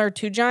similar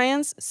to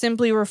giants,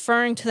 simply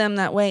referring to them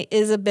that way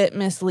is a bit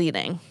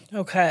misleading.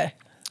 Okay.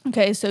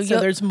 Okay, so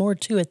there's more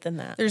to it than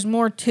that. There's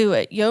more to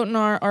it.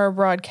 Jotnar are a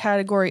broad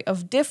category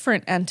of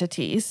different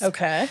entities.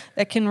 Okay.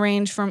 That can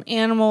range from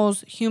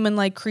animals,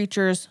 human-like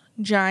creatures,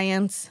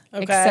 giants,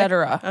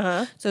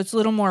 etc. So it's a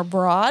little more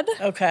broad.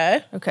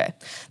 Okay. Okay.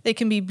 They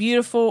can be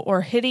beautiful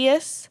or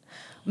hideous,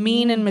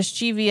 mean and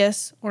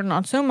mischievous, or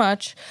not so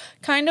much.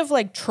 Kind of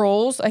like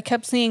trolls. I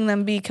kept seeing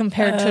them be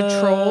compared to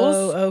trolls.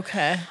 Oh,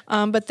 okay.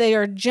 But they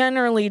are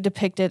generally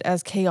depicted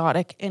as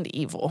chaotic and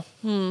evil.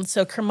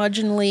 So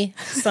curmudgeonly,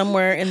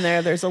 somewhere in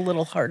there's a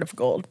little heart of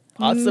gold.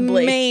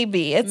 Possibly.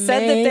 Maybe. It's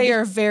said that they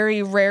are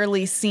very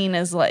rarely seen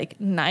as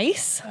like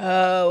nice.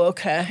 Oh,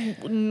 okay.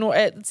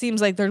 It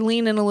seems like they're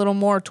leaning a little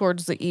more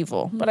towards the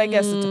evil, but I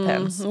guess it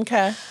depends.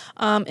 Okay.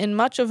 In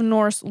much of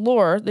Norse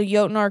lore, the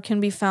Jotnar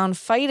can be found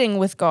fighting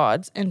with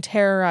gods and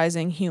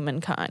terrorizing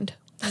humankind.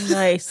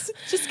 Nice.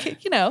 Just,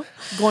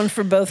 going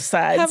for both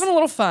sides. having a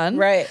little fun.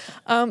 Right.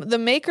 The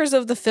makers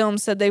of the film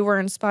said they were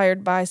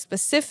inspired by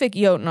specific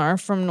Jotnar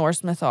from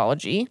Norse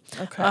mythology.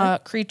 Okay.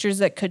 Creatures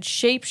that could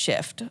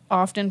shapeshift,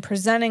 often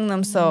presenting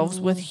themselves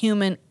with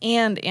human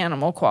and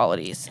animal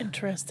qualities.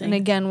 Interesting. And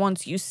again,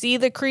 once you see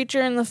the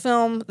creature in the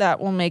film, that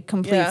will make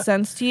complete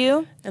sense to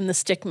you. And the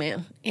stick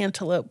man,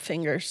 antelope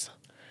fingers.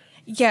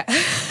 Yeah.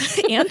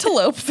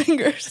 Antelope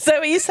fingers. Is that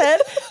what you said?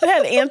 It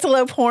had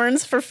antelope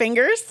horns for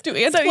fingers? Do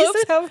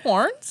antelopes have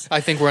horns? I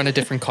think we're on a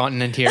different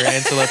continent here.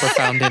 Antelope are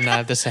found in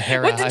the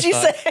Sahara. What did you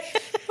say?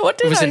 What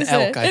did It was I an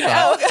say? elk, I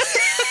thought.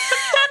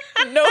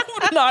 No,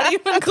 not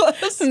even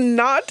close.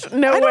 Not I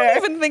nowhere. don't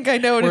even think I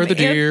know what Where an the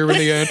deer and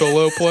the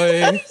antelope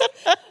play.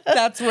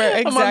 That's where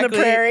exactly. I'm on the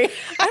prairie.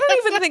 I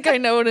don't even think I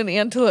know what an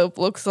antelope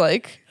looks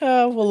like.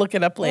 We'll look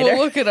it up later.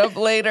 We'll look it up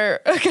later.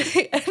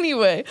 Okay.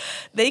 Anyway,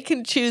 they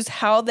can choose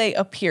how they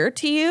appear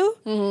to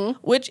you,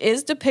 which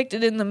is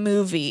depicted in the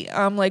movie.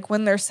 Like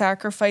when they're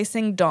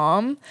sacrificing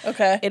Dom,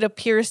 Okay. it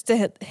appears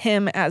to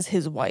him as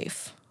his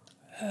wife.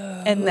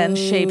 And then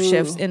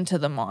shapeshifts into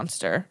the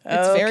monster.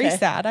 It's very Okay.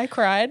 sad. I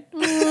cried.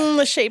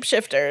 The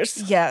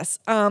shapeshifters. Yes.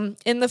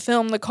 In the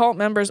film, the cult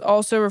members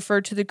also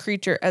refer to the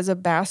creature as a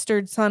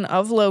bastard son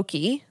of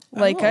Loki,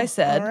 like I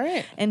said. all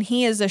right. And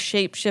he is a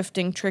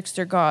shape-shifting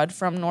trickster god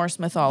from Norse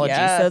mythology.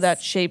 Yes. So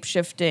that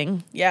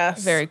shape-shifting,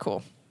 Yes. very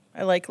cool.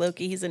 I like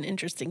Loki. He's an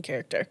interesting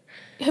character.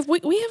 We haven't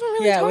really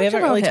Yeah, talked we haven't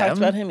about really him. talked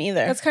about him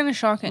either. That's kind of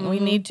shocking. We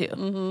need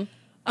to.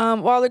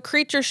 While the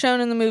creature shown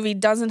in the movie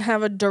doesn't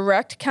have a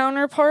direct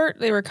counterpart,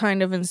 they were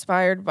kind of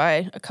inspired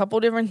by a couple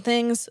different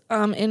things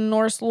in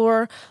Norse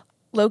lore.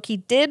 Loki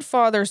did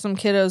father some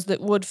kiddos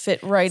that would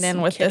fit right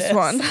in with this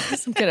one.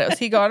 Some kiddos.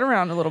 He got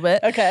around a little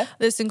bit. Okay.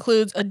 This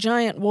includes a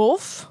giant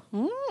wolf,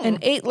 an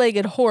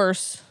 8-legged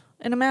horse,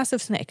 and a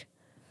massive snake.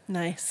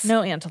 Nice.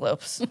 No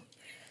antelopes.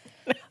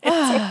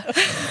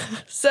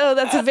 So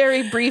that's a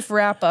very brief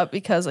wrap up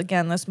because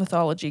again, this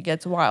mythology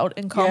gets wild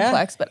and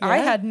complex, but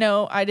I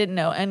didn't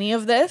know any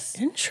of this.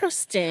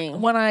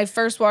 Interesting. When I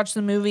first watched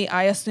the movie,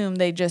 I assumed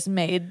they just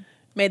made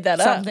That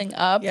something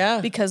up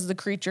Yeah. because the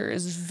creature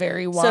is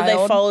very wild.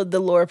 So they followed the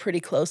lore pretty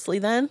closely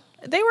then?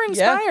 They were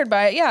inspired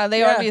by it. Yeah,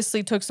 they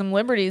obviously took some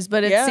liberties,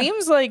 but it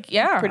seems like,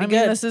 Pretty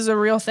good. this is a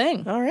real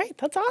thing. All right.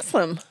 That's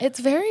awesome. It's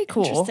very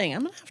cool. Interesting.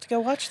 I'm going to have to go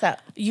watch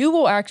that.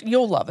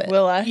 You'll love it.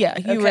 Will I? Yeah,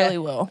 you Okay. really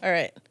will. All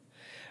right.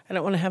 I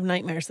don't want to have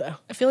nightmares though.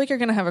 I feel like you're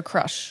going to have a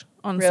crush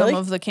on Really? some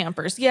of the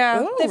campers. Yeah,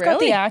 Oh, they've got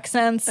the really?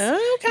 accents,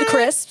 Okay. the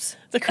crisps.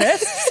 The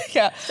crisps?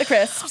 Yeah, The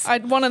crisps.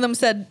 one of them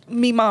said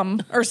 "me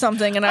mum" or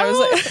something, and I was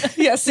like,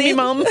 "Yeah, see, Me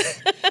mum.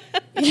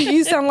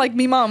 you sound like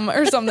me mum"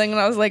 or something,"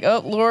 and I was like,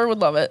 "Oh, Laura would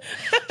love it.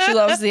 She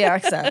loves the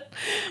accent."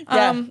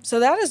 Yeah. So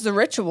that is the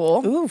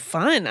ritual. Ooh,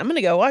 fun. I'm going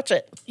to go watch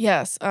it.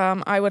 Yes,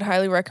 I would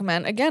highly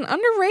recommend. Again,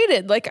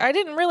 underrated. Like I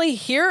didn't really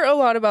hear a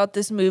lot about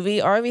this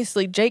movie.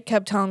 Obviously, Jake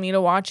kept telling me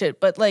to watch it,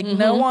 but like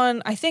no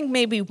one. I think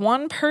maybe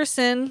one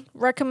person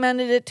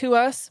recommended it to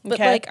us, but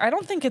Okay. like I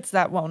don't think it's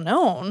that well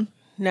known.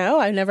 No,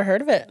 I've never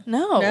heard of it.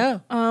 No.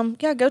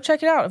 Yeah, go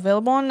check it out.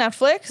 Available on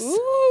Netflix.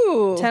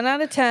 Ooh. 10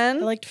 out of 10. I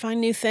like to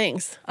find new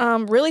things.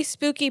 Really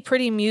spooky,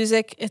 pretty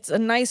music. It's a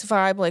nice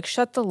vibe. Like,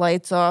 shut the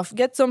lights off.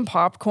 Get some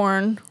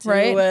popcorn,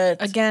 right? it.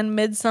 Again,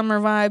 midsummer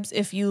vibes.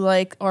 If you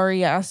like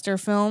Ari Aster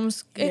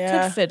films, it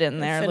could fit in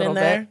there a little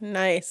bit.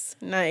 Nice.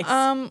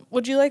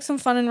 Would you like some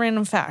fun and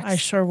random facts? I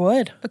sure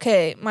would.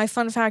 Okay, my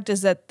fun fact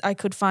is that I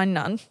could find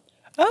none.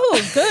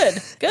 Oh,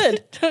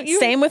 good.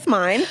 Same with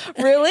mine.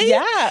 Really?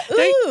 Yeah.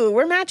 Ooh,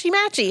 we're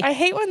matchy. I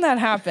hate when that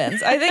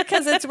happens. I think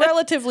because it's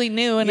relatively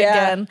new. And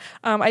again,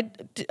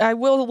 I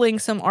will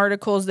link some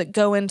articles that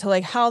go into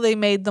like how they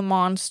made the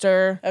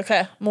monster.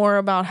 Okay. More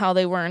about how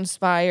they were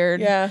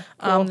inspired. Yeah.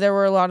 Cool. There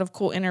were a lot of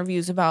cool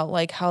interviews about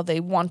like how they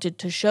wanted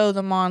to show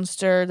the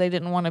monster. They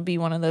didn't want to be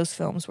one of those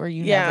films where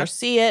you never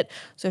see it.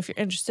 So if you're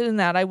interested in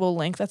that, I will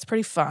link. That's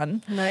pretty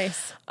fun.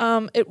 Nice.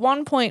 At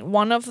one point,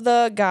 one of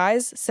the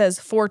guys says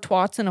 4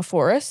 twats in a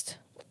forest.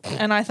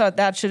 And I thought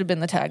that should have been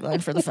the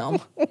tagline for the film.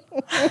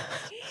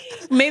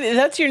 Maybe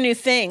that's your new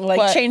thing,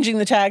 like changing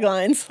the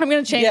taglines. I'm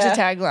going to change the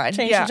tagline.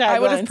 Change the taglines. I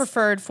would have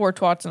preferred 4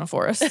 twats in a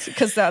forest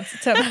because that's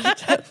 10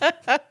 out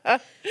of 10.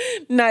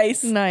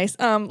 Nice.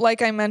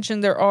 Like I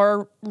mentioned, there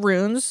are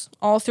runes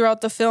all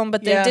throughout the film,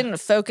 but they didn't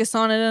focus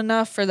on it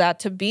enough for that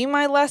to be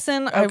my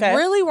lesson. I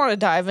really want to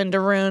dive into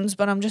runes,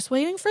 but I'm just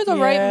waiting for the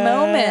right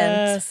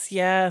moment.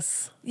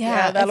 Yes.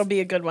 Yeah, that'll be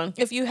a good one.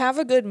 If you have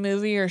a good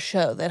movie or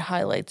show that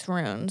highlights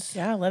runes,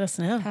 let us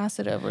know. Pass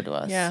it over to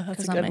us. Yeah,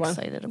 that's a good I'm one.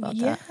 excited about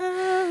that.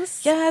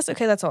 Yes.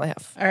 Okay, that's all I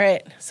have. All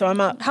right, so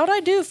I'm up. How'd I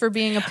do for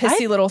being a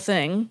pissy little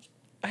thing?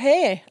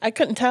 Hey, I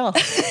couldn't tell.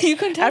 You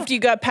couldn't tell? After you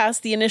got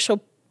past the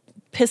initial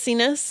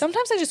pissiness.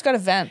 Sometimes I just got to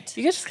vent.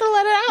 You just got to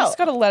let it out. Just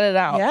got to let it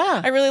out.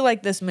 Yeah. I really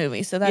like this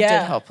movie, so that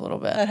did help a little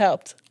bit. That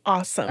helped.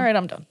 Awesome. All right,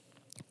 I'm done.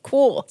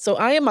 Cool. So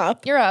I am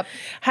up. You're up.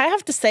 I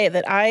have to say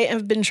that I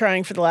have been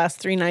trying for the last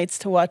 3 nights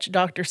to watch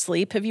Dr.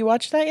 Sleep. Have you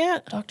watched that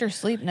yet? Dr.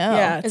 Sleep? No.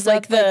 Yeah. Is that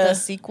like the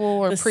sequel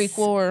or prequel?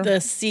 Or the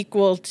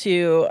sequel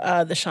to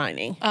The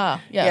Shining.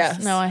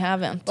 Yes. No, I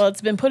haven't. Well,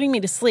 it's been putting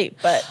me to sleep,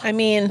 but I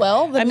mean,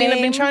 I've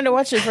been trying to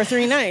watch it for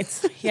 3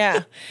 nights.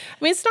 Yeah.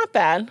 I mean, it's not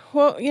bad.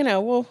 Well,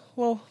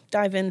 we'll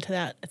dive into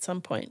that at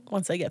some point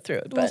once I get through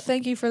it. But well,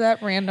 thank you for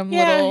that random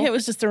little... little... Yeah, it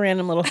was just a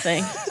random little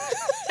thing.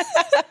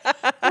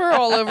 We're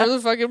all over the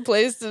fucking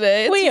place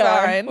today. It's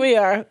fine. We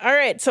are. All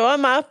right, so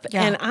I'm up,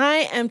 and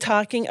I am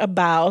talking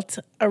about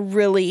a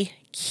really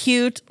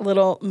cute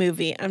little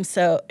movie. I'm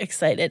so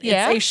excited.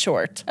 Yeah? It's a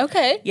short.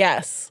 Okay.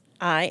 Yes.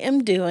 I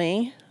am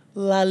doing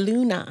La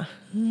Luna.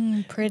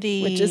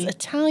 Pretty. Which is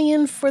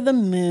Italian for the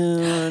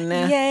moon.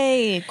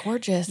 Yay.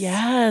 Gorgeous.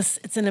 Yes.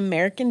 It's an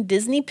American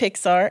Disney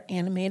Pixar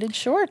animated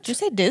short. Did you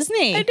say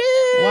Disney? I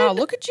did. Wow,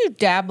 look at you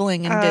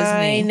dabbling in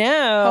Disney. I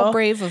know. How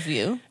brave of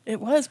you. It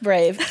was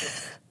brave.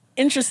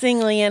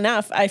 Interestingly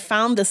enough, I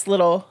found this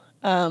little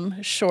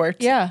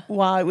short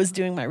while I was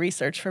doing my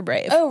research for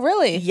Brave. Oh,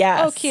 really?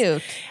 Yes. Oh,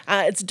 cute.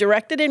 It's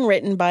directed and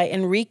written by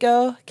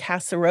Enrico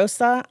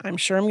Casarosa. I'm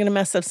sure I'm going to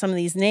mess up some of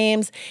these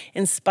names.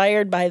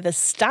 Inspired by the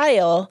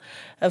style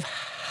of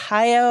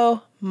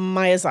Hayao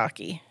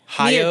Miyazaki.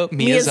 Hayao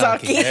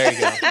Miyazaki. There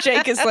you go.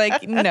 Jake is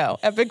like, no,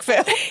 epic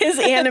fail. His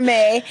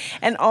anime,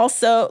 and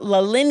also La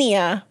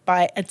Linea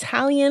by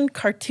Italian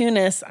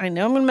cartoonist, I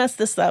know I'm going to mess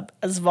this up,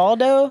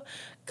 Osvaldo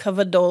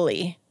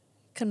Cavadoli.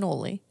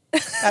 Cannoli.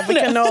 Have a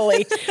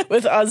cannoli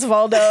with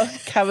Osvaldo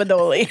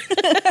Cavadoli.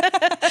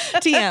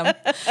 TM.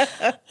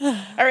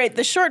 All right.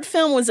 The short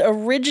film was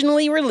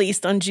originally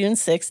released on June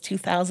 6,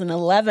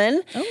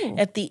 2011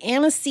 at the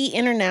Annecy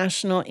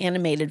International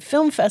Animated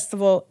Film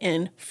Festival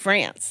in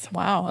France.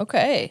 Wow.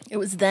 Okay. It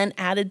was then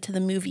added to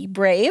the movie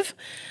Brave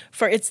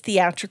for its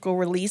theatrical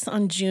release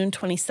on June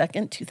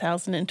 22nd,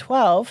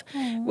 2012.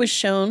 Was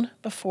shown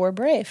before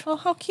Brave. Oh,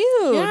 how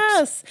cute.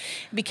 Yes.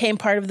 It became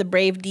part of the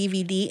Brave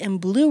DVD and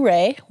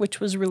Blu-ray, which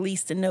was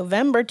released in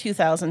November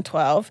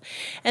 2012,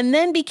 and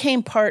then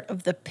became part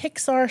of the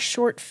Pixar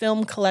Short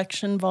Film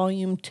Collection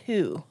Volume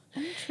 2.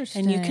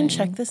 Interesting. And you can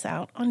check this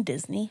out on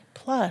Disney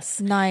Plus.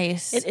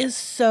 Nice. It is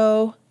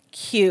so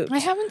cute. I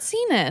haven't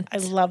seen it. I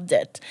loved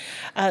it.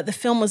 The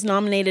film was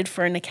nominated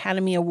for an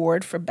Academy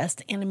Award for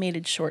Best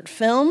Animated Short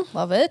Film.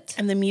 Love it.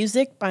 And the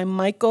music by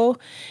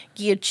Michael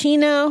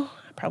Giacchino.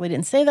 I probably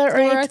didn't say that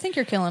right. I think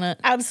you're killing it.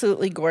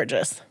 Absolutely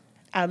gorgeous.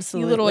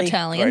 Absolutely. You little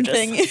Italian gorgeous.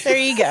 thing. There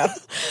you go.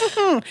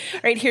 All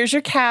right, here's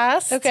your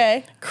cast.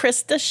 Okay.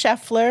 Krista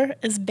Scheffler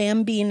as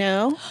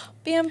Bambino.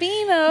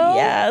 Bambino.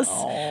 Yes.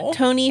 Aww.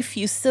 Tony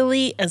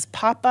Fusilli as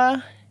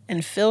Papa,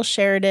 and Phil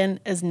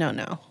Sheridan as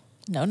Nono.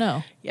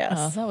 No. Yes.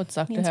 Oh, that would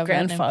suck to Means have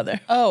grandfather.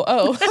 That name.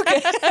 Oh,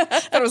 okay.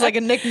 That was like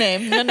a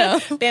nickname.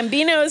 No.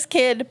 Bambino's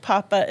kid,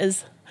 Papa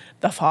is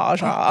the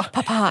father.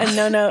 Papa. And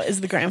Nono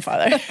is the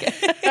grandfather. Okay.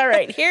 All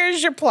right,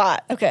 here's your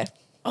plot. Okay.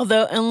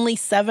 Although only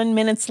 7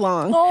 minutes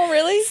long. Oh,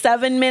 really?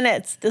 7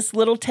 minutes. This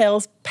little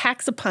tale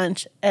packs a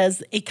punch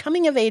as a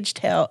coming-of-age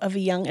tale of a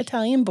young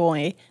Italian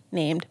boy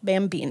named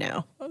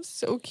Bambino. That's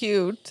so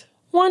cute.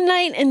 One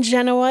night in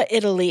Genoa,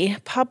 Italy,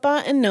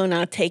 Papa and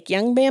Nonna take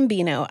young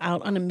Bambino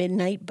out on a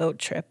midnight boat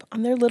trip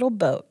on their little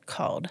boat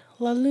called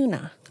La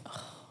Luna.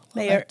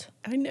 They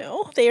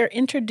are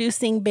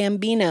introducing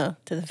Bambino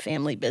to the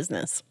family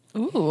business.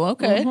 Ooh,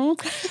 okay.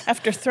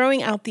 After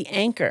throwing out the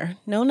anchor,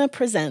 Nonna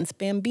presents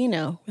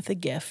Bambino with a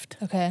gift.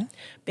 Okay.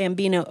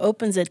 Bambino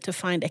opens it to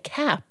find a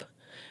cap,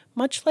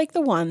 much like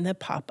the one that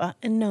Papa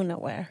and Nonna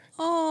wear.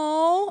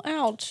 Oh,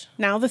 ouch.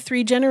 Now the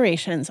 3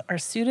 generations are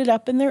suited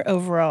up in their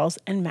overalls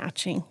and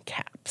matching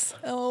caps.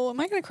 Oh, am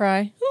I going to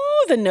cry?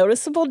 Ooh, the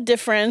noticeable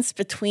difference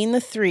between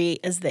the 3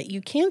 is that you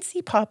can't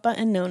see Papa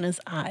and Nonna's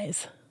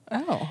eyes.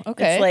 Oh,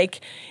 okay. It's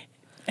like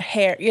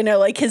hair,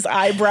 like his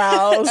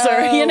eyebrows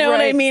or you know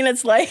what I mean?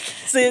 It's like,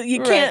 so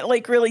you can't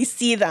like really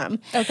see them.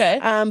 Okay.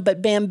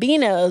 But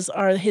Bambinos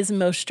are his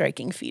most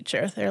striking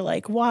feature. They're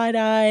like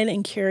wide-eyed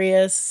and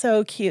curious.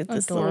 So cute.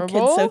 This little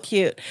kid's so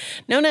cute.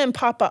 Nonna and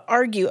Papa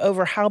argue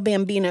over how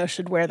Bambino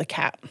should wear the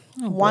cap.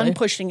 One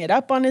pushing it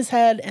up on his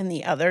head and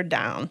the other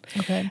down.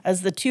 Okay.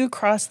 As the 2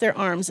 cross their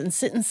arms and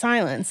sit in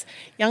silence,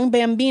 young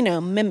Bambino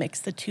mimics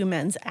the 2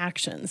 men's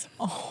actions.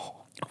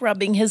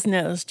 Rubbing his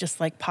nose just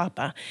like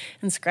Papa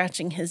and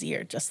scratching his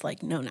ear just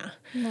like Nonna.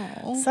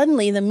 No.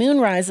 Suddenly, the moon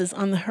rises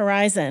on the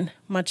horizon,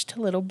 much to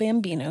little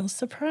Bambino's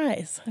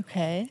surprise.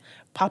 Okay.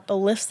 Papa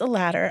lifts a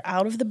ladder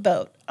out of the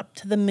boat up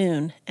to the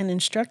moon and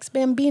instructs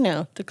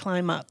Bambino to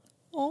climb up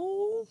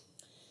Oh.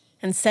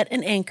 and set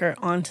an anchor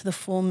onto the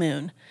full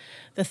moon.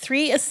 The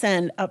 3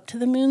 ascend up to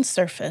the moon's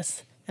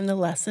surface, and the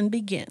lesson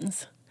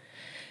begins.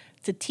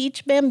 To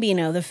teach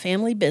Bambino the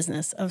family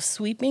business of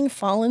sweeping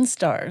fallen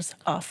stars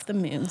off the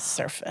moon's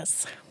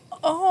surface.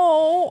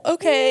 Oh,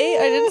 okay.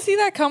 I didn't see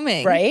that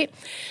coming. Right?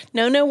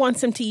 Nonna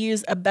wants him to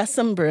use a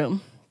besom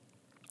broom,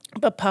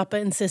 but Papa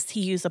insists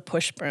he use a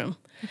push broom.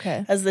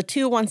 Okay. As the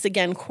 2 once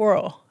again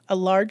quarrel, a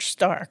large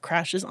star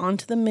crashes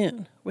onto the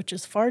moon, which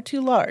is far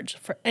too large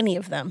for any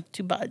of them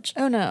to budge.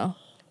 Oh, no.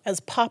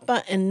 As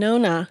Papa and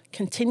Nonna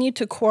continue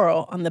to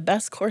quarrel on the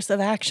best course of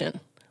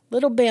action,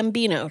 little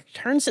Bambino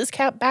turns his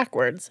cap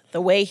backwards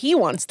the way he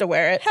wants to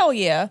wear it, Hell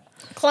yeah.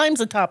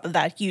 climbs atop of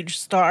that huge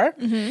star,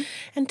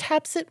 and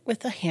taps it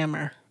with a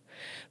hammer.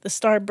 The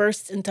star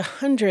bursts into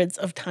hundreds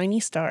of tiny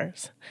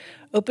stars,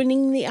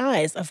 opening the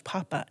eyes of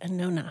Papa and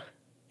Nonna,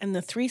 and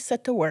the 3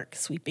 set to work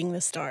sweeping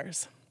the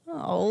stars.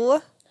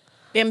 Oh.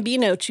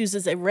 Bambino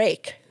chooses a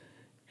rake.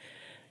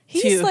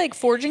 He's like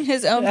forging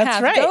his own That's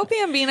path. right. Go,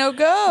 Bambino,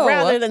 go.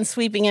 Rather than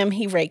sweeping him,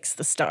 he rakes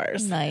the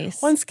stars.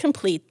 Nice. Once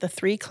complete, the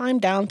 3 climb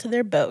down to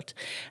their boat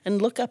and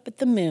look up at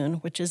the moon,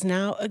 which is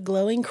now a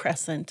glowing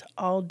crescent,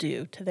 all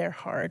due to their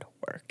hard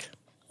work.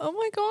 Oh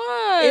my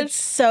gosh. It's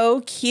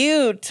so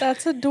cute.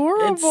 That's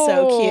adorable. It's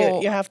so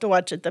cute. You have to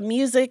watch it. The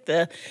music,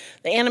 the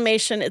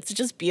animation, it's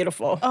just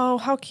beautiful. Oh,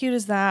 how cute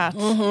is that?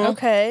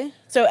 Okay.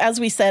 So as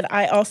we said,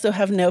 I also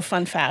have no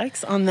fun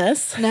facts on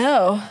this.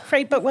 No.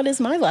 Right, but what is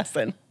my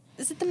lesson?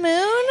 Is it the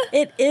moon?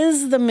 It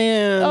is the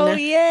moon. Oh,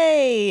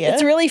 yay.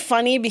 It's really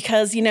funny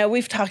because,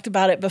 we've talked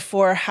about it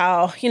before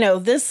how,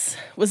 this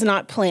was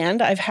not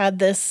planned. I've had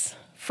this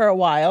for a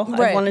while.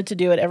 Right. I've wanted to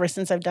do it ever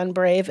since I've done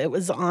Brave. It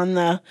was on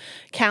the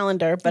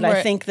calendar, but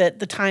I think that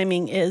the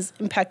timing is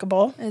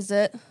impeccable. Is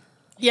it?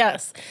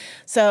 Yes.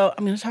 So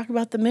I'm going to talk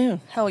about the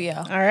moon. Hell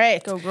yeah. All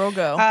right. Go, girl,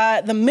 go.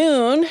 The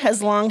moon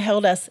has long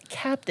held us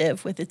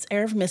captive with its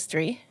air of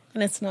mystery,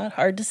 and it's not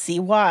hard to see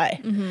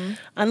why.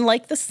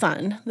 Unlike the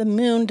sun, the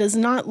moon does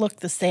not look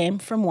the same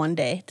from one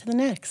day to the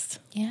next.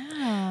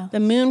 Yeah. The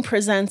moon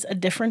presents a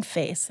different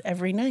face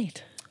every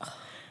night.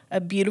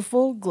 A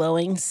beautiful,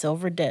 glowing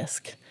silver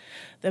disk.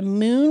 The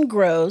moon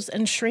grows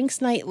and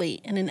shrinks nightly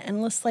in an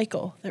endless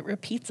cycle that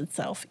repeats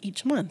itself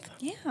each month.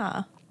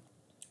 Yeah.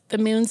 The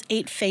moon's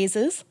 8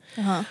 phases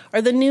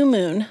are the new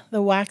moon,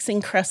 the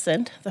waxing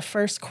crescent, the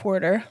first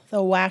quarter,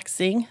 the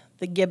waxing,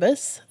 the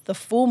gibbous, the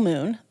full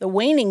moon, the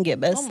waning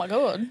gibbous, Oh my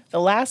God.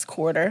 the last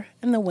quarter,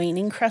 and the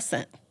waning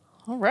crescent.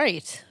 All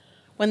right.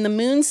 When the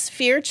moon's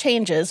sphere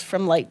changes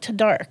from light to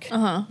dark,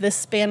 this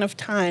span of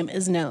time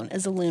is known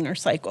as a lunar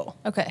cycle.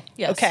 Okay.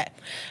 Yes. Okay.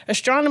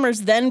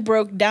 Astronomers then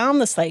broke down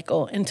the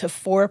cycle into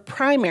 4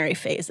 primary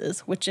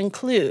phases, which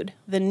include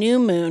the new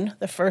moon,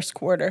 the first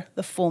quarter,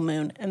 the full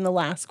moon, and the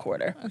last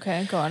quarter.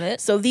 Okay. Got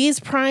it. So these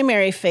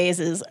primary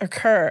phases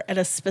occur at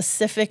a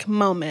specific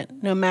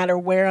moment, no matter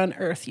where on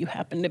Earth you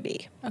happen to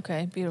be.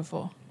 Okay.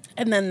 Beautiful.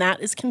 And then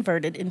that is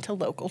converted into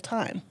local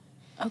time.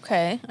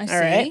 Okay. I see. All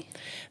right.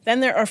 Then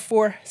there are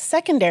 4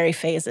 secondary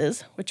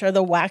phases, which are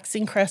the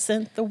waxing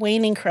crescent, the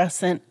waning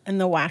crescent,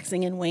 and the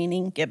waxing and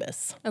waning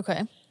gibbous.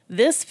 Okay.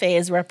 This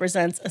phase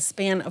represents a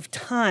span of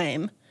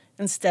time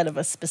instead of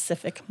a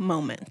specific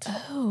moment.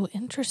 Oh,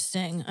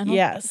 interesting. I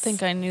don't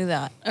think I knew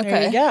that. Okay.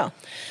 There you go.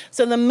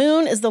 So the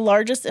moon is the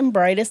largest and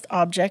brightest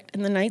object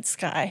in the night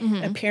sky,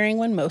 appearing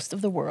when most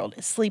of the world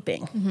is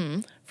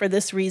sleeping. For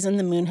this reason,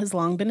 the moon has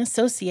long been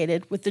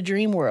associated with the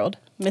dream world,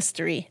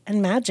 mystery,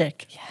 and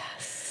magic.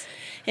 Yes.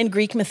 In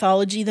Greek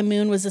mythology, the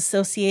moon was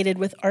associated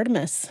with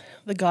Artemis,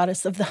 the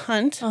goddess of the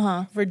hunt,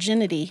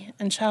 virginity,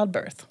 and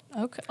childbirth.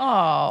 Okay.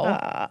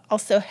 Oh.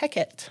 Also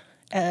Hecate,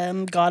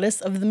 goddess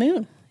of the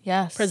moon.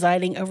 Yes.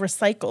 presiding over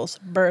cycles,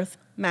 birth,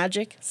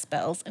 magic,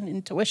 spells, and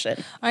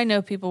intuition. I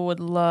know people would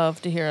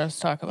love to hear us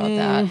talk about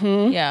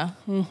that. Yeah.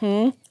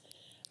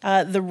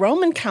 The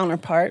Roman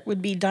counterpart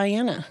would be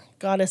Diana,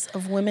 goddess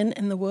of women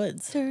in the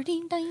woods.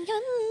 Dirty Diana.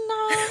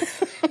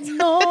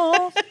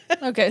 No.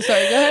 Okay,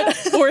 sorry, go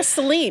ahead. Or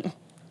Selene,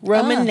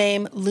 Roman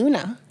name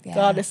Luna,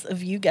 goddess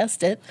of, you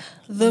guessed it,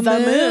 The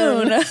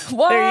moon.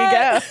 What? There you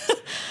go.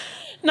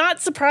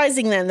 Not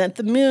surprising then that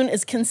the moon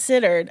is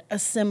considered a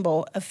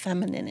symbol of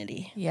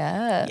femininity.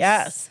 Yes.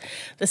 Yes.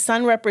 The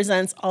sun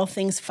represents all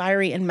things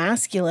fiery and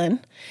masculine,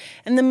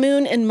 and the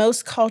moon in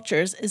most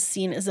cultures is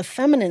seen as a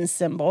feminine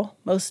symbol,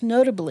 most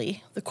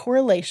notably the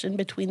correlation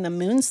between the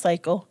moon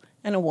cycle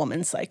and a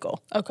woman's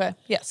cycle. Okay,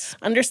 yes.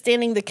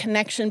 Understanding the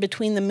connection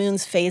between the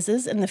moon's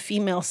phases and the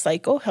female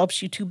cycle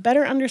helps you to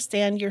better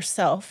understand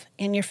yourself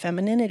and your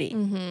femininity.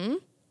 Mm-hmm.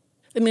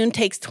 The moon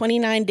takes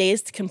 29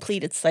 days to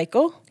complete its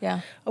cycle. Yeah.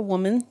 A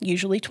woman,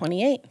 usually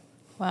 28.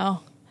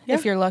 Wow. Yeah.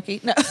 If you're lucky.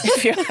 No.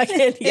 If you're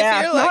lucky.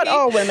 Yeah, you're not lucky.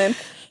 all women.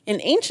 In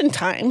ancient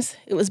times,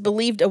 it was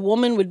believed a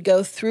woman would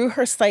go through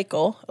her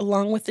cycle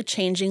along with the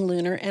changing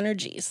lunar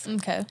energies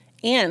Okay.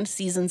 and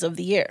seasons of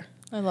the year.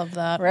 I love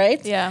that.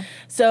 Right? Yeah.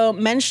 So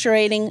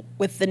menstruating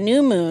with the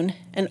new moon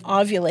and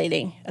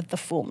ovulating at the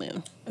full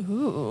moon.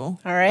 Ooh.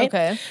 All right?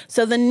 Okay.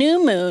 So the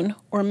new moon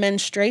or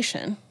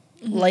menstruation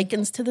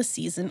likens to the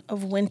season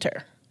of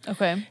winter.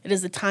 Okay. It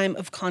is a time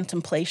of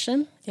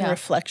contemplation Yeah. and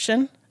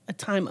reflection, a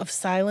time of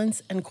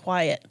silence and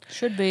quiet.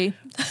 Should be.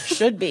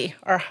 Should be.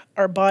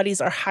 Our bodies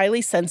are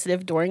highly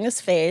sensitive during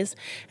this phase,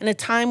 and a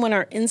time when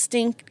our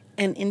instinct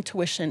and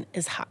intuition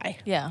is high.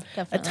 Yeah, A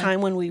definitely.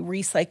 time when we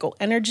recycle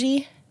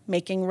energy,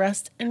 making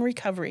rest and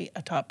recovery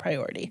a top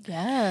priority.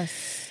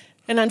 Yes.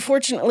 And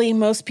unfortunately,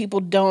 most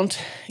people don't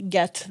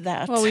get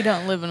that. Well, we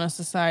don't live in a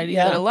society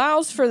Yeah. that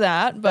allows for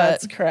that, but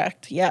That's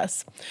correct,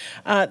 yes.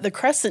 The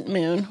crescent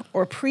moon,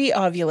 or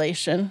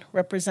pre-ovulation,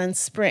 represents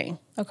spring,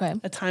 okay.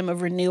 a time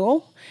of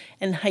renewal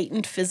and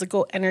heightened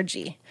physical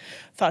energy.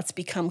 Thoughts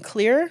become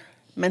clearer,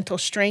 mental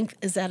strength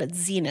is at its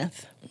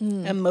zenith,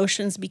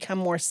 emotions become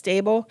more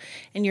stable,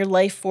 and your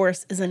life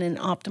force is in an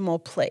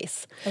optimal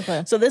place.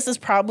 Okay. So this is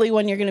probably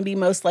when you're going to be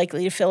most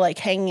likely to feel like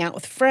hanging out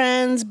with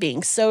friends,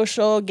 being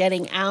social,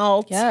 getting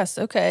out, Yes,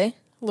 okay.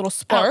 A little out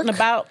spark. and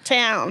about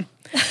town.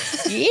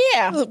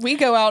 Yeah. We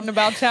go out and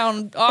about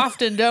town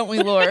often, don't we,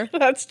 Laura?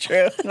 That's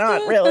true.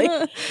 Not really.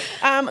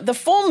 The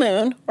full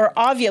moon, or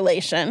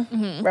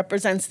ovulation,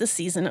 represents the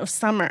season of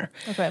summer.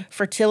 Okay.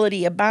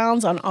 Fertility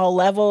abounds on all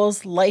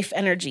levels. Life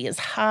energy is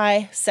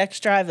high. Sex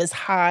drive is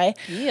high.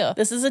 Yeah.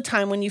 This is a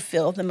time when you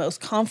feel the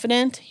most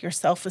confident. Your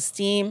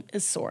self-esteem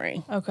is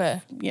soaring.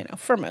 Okay. You know,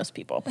 for most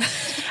people.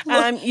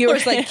 You're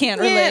like,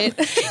 can't relate.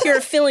 You're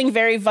feeling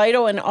very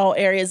vital in all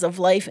areas of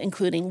life,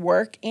 including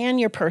work and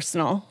your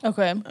personal.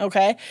 Okay.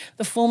 Okay.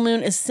 The full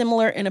moon is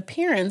similar in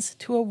appearance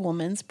to a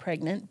woman's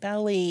pregnant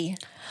belly.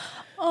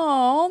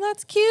 Oh,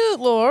 that's cute,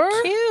 Laura.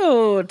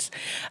 Cute.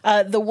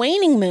 The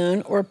waning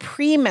moon, or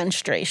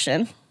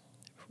pre-menstruation,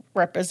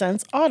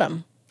 represents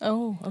autumn.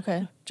 Oh,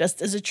 okay.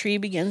 Just as a tree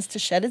begins to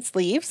shed its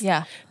leaves,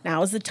 Yeah.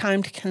 now is the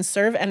time to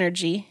conserve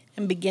energy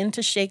and begin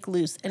to shake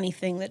loose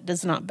anything that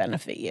does not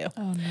benefit you.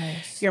 Oh,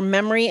 nice. Your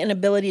memory and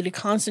ability to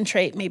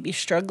concentrate may be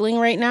struggling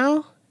right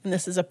now, and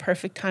this is a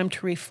perfect time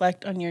to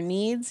reflect on your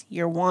needs,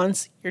 your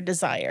wants, your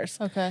desires.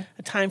 Okay.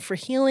 A time for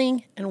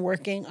healing and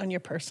working on your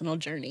personal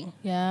journey.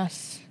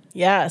 Yes.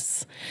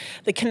 Yes.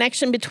 The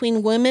connection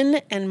between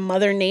women and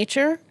Mother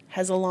Nature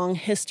has a long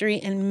history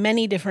in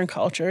many different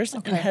cultures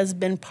and has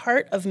been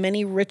part of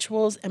many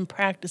rituals and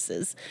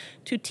practices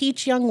to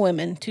teach young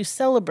women to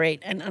celebrate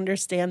and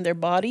understand their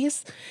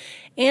bodies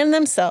and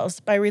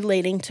themselves by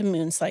relating to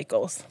moon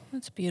cycles.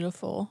 That's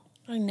beautiful.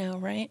 I know,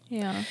 right?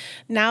 Yeah.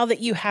 Now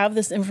that you have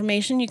this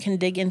information, you can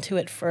dig into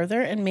it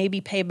further and maybe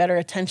pay better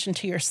attention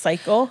to your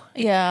cycle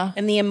Yeah.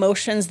 and the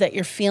emotions that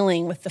you're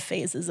feeling with the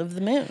phases of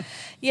the moon.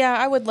 Yeah,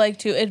 I would like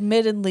to.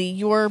 Admittedly,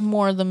 you're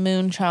more the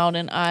moon child,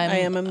 and I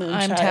am a moon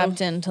I'm child.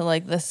 tapped into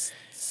like this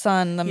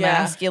sun, the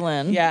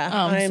masculine.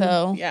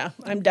 Yeah,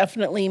 I'm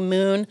definitely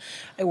moon.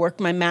 I work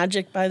my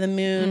magic by the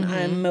moon.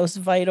 I'm most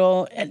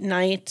vital at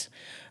night.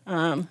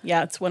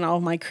 It's when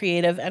all my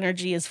creative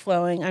energy is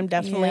flowing. I'm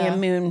definitely Yeah. a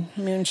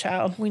moon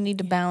child. We need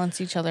to balance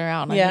each other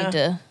out. Yeah. I need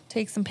to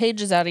take some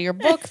pages out of your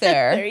book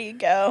there. There you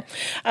go.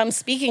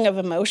 Speaking of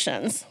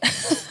emotions,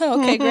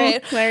 Okay,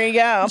 great. there you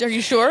go. Are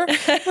you sure?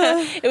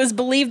 It was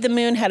believed the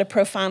moon had a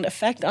profound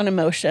effect on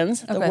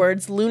emotions. The Okay.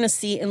 words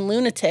lunacy and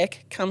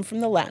lunatic come from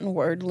the Latin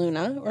word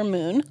luna, or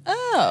moon.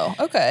 Oh,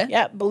 okay.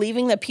 Yeah,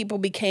 believing that people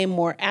became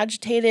more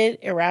agitated,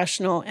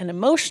 irrational, and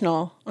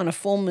emotional on a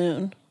full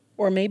moon,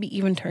 or maybe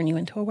even turn you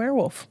into a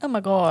werewolf. Oh my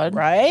God.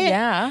 Right?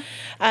 Yeah.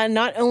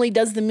 Not only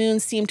does the moon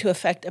seem to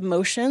affect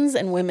emotions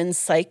and women's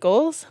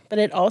cycles, but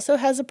it also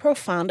has a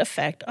profound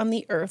effect on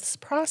the Earth's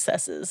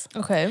processes.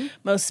 Okay.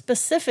 Most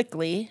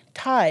specifically,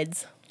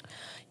 tides.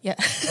 Yeah.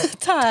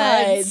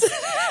 Tides.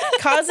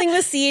 Causing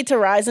the sea to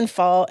rise and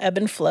fall, ebb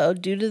and flow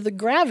due to the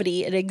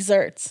gravity it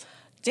exerts.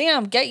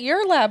 Damn, get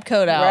your lab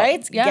coat out.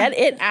 Right? Yeah. Get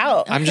it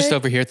out. I'm just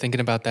over here thinking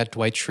about that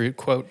Dwight Schrute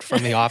quote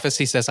from The Office.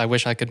 He says, I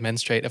wish I could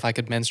menstruate. If I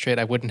could menstruate,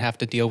 I wouldn't have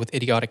to deal with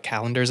idiotic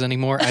calendars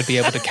anymore. I'd be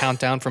able to count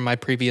down from my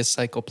previous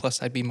cycle.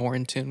 Plus, I'd be more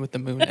in tune with the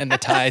moon and the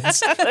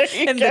tides.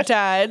 And the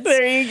tides.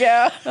 There you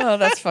go. Oh,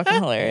 that's fucking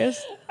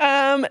hilarious.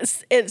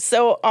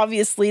 So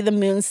obviously the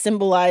moon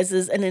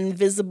symbolizes an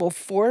invisible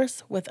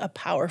force with a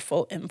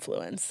powerful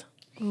influence.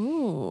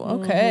 Ooh,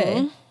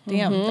 okay.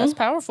 Damn, that's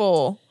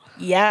powerful.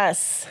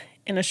 Yes.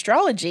 In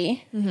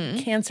astrology,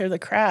 Cancer the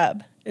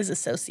crab is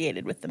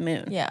associated with the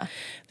moon. Yeah.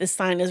 This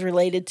sign is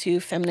related to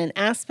feminine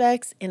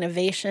aspects,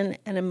 innovation,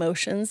 and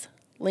emotions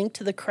linked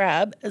to the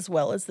crab as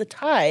well as the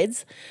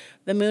tides.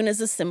 The moon is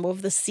a symbol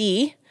of the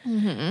sea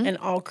and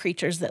all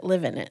creatures that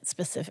live in it,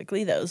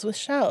 specifically those with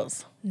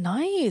shells.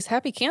 Nice.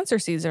 Happy Cancer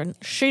season.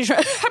 Happy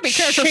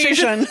Cancer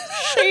season.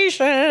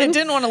 Season. It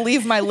didn't want to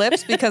leave my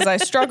lips because I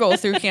struggle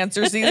through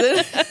Cancer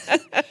season.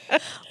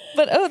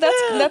 But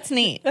that's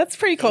neat. That's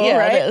pretty cool, Yeah,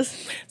 right? it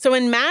is. So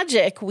in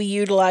magic, we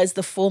utilize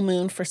the full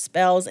moon for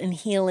spells and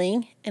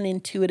healing and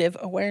intuitive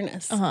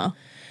awareness.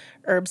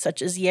 Herbs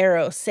such as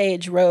yarrow,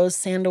 sage, rose,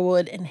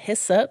 sandalwood, and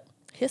hyssop.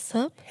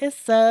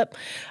 Hyssop.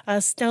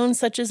 Stones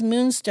such as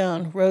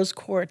moonstone, rose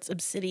quartz,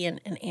 obsidian,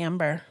 and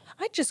amber.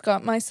 I just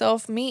got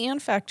myself, me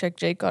and Fact Check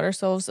Jake got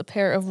ourselves a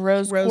pair of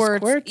rose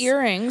quartz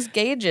earrings,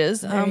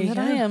 gauges. you That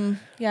go. I am,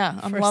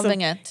 I'm For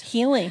loving some it.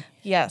 Healing.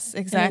 Yes,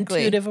 And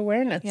exactly. intuitive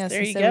awareness. Yes,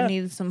 there I you said go. we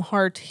needed some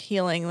heart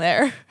healing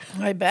there.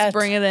 I bet.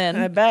 bring it in.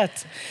 I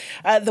bet.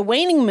 The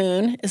waning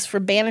moon is for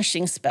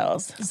banishing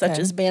spells, such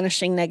Okay. as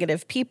banishing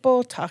negative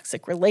people,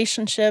 toxic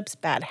relationships,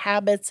 bad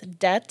habits,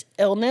 debt,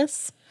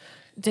 illness.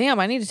 Damn,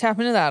 I need to tap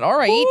into that. All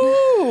right.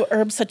 Ooh,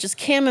 herbs such as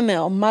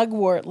chamomile,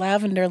 mugwort,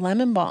 lavender,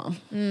 lemon balm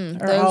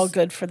are all those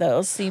good for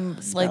those. Seem like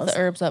the smells.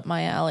 herbs up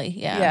my alley.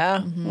 Yeah.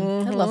 Yeah.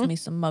 I love me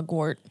some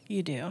mugwort.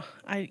 You do.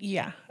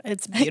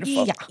 It's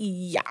beautiful.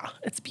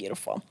 It's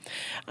beautiful.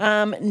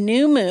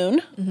 New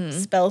moon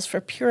spells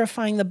for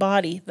purifying the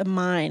body, the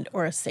mind,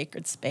 or a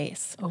sacred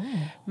space. Oh.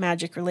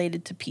 Magic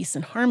related to peace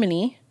and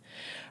harmony.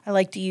 I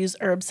like to use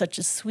herbs such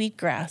as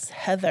sweetgrass,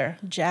 heather,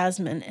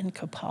 jasmine, and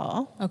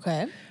copal.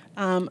 Okay.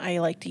 I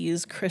like to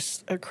use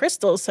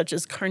crystals such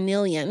as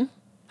carnelian.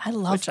 I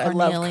love I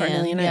love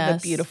carnelian. I have a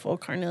yes. beautiful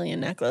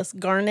carnelian necklace.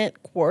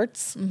 Garnet,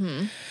 quartz.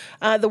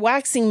 The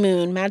waxing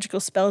moon, magical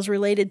spells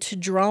related to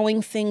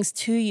drawing things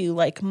to you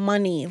like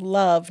money,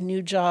 love,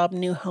 new job,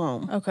 new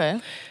home. Okay.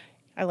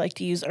 I like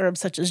to use herbs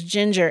such as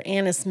ginger,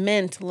 anise,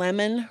 mint,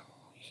 lemon,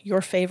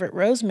 your favorite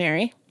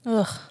rosemary.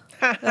 Ugh.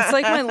 That's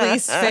like my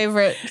least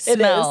favorite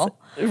smell.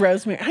 It is.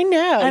 Rosemary. I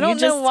know. I don't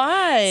know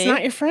why. It's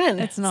not your friend.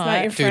 It's not.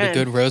 your Dude, friend. a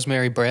good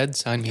rosemary bread,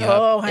 sign me up.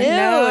 Oh, I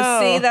know.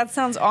 See, that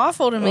sounds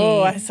awful to me.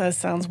 Oh, that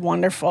sounds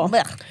wonderful.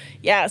 Blech.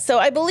 Yeah, so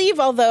I believe,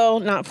 although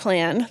not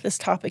planned, this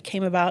topic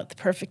came about at the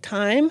perfect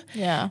time.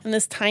 Yeah. And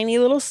this tiny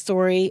little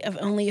story of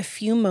only a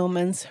few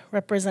moments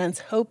represents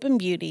hope and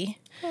beauty,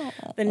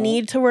 the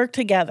need to work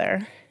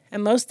together,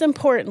 and most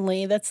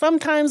importantly, that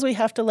sometimes we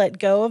have to let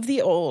go of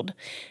the old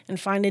and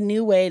find a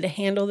new way to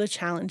handle the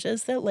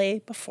challenges that lay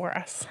before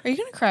us. Are you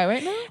going to cry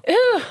right now?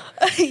 Ew.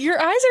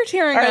 Your eyes are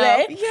tearing Are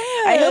up. they?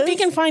 Yes. I hope you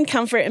can find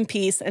comfort and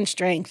peace and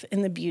strength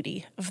in the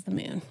beauty of the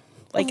moon.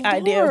 Like I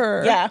do.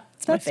 Lord. Yeah,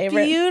 it's That's my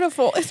favorite.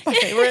 beautiful. It's my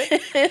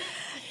favorite.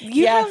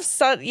 You have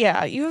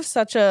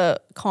such a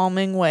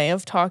calming way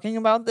of talking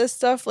about this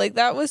stuff. Like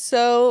that was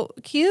so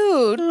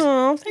cute.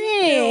 Oh, thanks.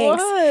 It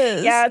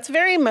was. Yeah, it's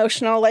very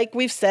emotional. Like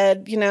we've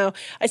said,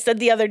 I said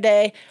the other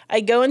day,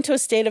 I go into a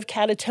state of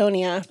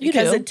catatonia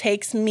because do. it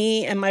takes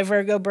me and my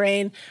Virgo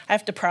brain, I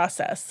have to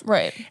process.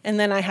 Right. And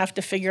then I have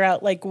to figure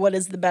out like what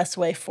is the best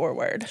way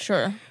forward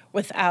Sure.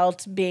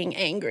 without being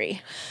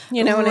angry.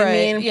 You know what I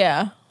Right. mean?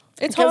 Yeah.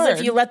 It's Because hard.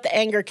 if you let the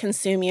anger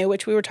consume you,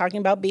 which we were talking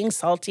about being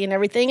salty and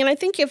everything, and I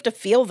think you have to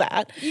feel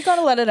that, you got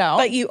to let it out.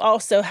 but you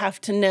also have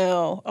to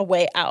know a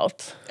way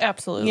out.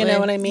 Absolutely. You know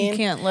what I mean? You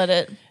can't let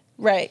it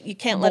Right. You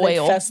can't let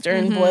Boil. it fester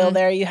and boil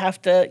there. You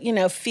have to,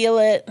 feel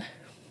it,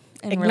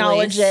 and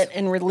acknowledge release. it,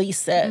 and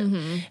release it.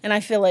 And I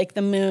feel like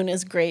the moon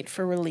is great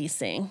for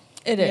releasing.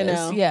 It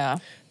is. Yeah.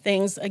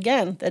 Things,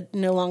 again, that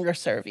no longer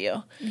serve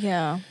you.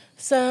 Yeah.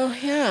 So,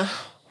 yeah.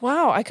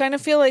 Wow, I kind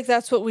of feel like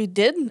that's what we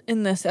did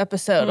in this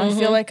episode. I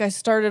feel like I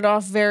started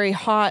off very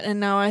hot and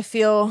now I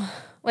feel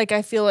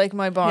like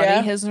my body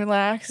Yeah. has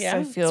relaxed. Yeah, I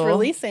it's feel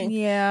releasing.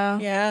 Yeah.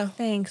 Yeah.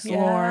 Thanks, Yeah,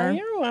 Laura.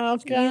 you're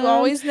welcome. You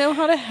always know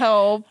how to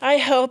help. I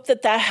hope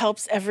that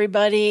helps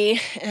everybody.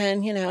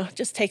 And, it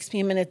just takes me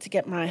a minute to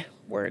get my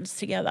words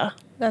together.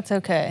 That's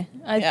okay.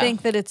 I Yeah.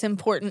 think that it's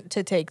important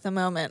to take the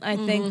moment. I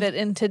think that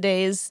in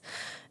today's,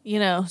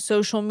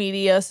 social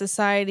media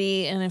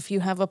society, and if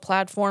you have a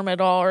platform at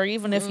all, or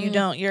even if you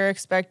don't, you're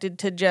expected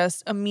to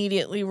just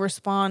immediately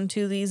respond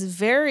to these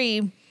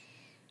very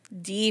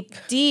Deep.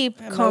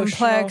 deep,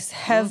 complex,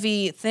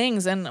 heavy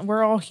things. And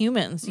we're all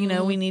humans.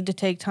 We need to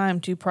take time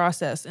to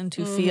process and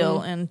to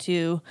feel and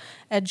to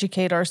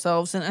educate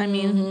ourselves. And I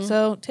mean,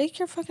 so take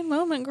your fucking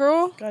moment,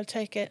 girl. Gotta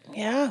take it.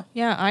 Yeah.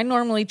 Yeah, I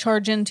normally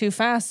charge in too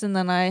fast and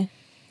then I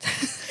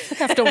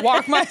have to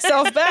walk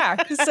myself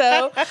back.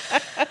 So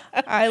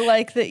I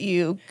like that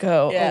you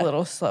go a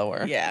little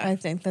slower. Yeah. I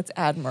think that's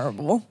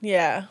admirable.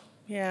 Yeah.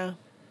 Yeah.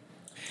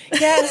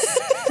 Yes.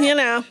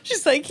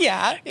 She's like,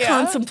 yeah.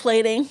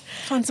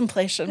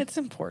 Contemplation. It's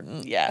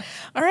important. Yeah.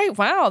 All right.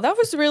 Wow. That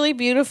was really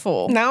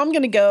beautiful. Now I'm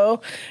going to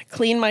go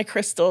clean my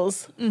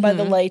crystals by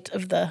the light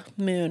of the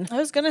moon. I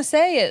was going to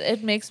say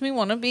it makes me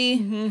want to be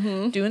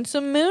doing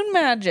some moon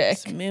magic.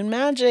 Some moon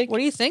magic. What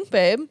do you think,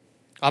 babe?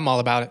 I'm all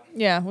about it.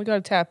 Yeah, we got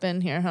to tap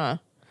in here, huh?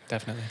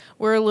 Definitely.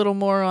 We're a little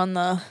more on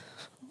the,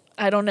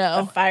 I don't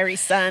know. The fiery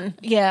sun.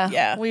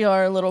 Yeah, we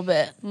are a little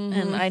bit.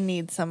 And I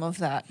need some of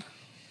that.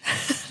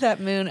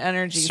 That moon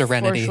energy.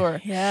 Serenity. For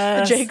sure.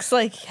 Yes. Jake's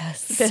like,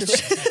 yes,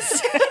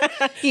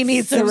 bitch. He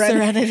needs some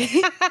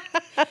serenity.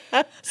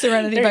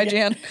 Serenity by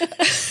Jan.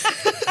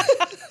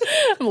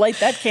 Light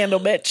that candle,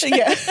 bitch.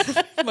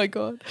 Yeah. Oh my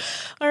God.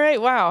 All right.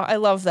 Wow. I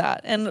love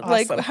that. And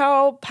like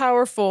how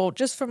powerful,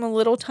 just from a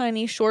little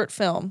tiny short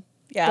film.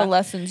 Yeah. The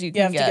lessons you can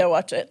You have get. to go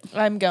watch it.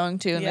 I'm going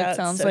to, and Yeah, it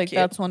sounds it's so like cute.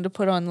 that's one to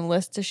put on the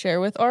list to share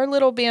with our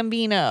little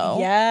Bambino.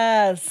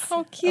 Yes.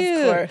 How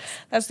cute. Of course.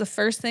 That's the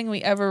first thing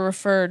we ever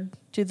referred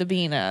to the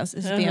bean as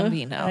is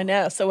Bambino. I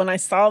know. So when I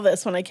saw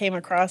this, when I came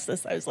across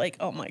this, I was like,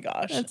 oh my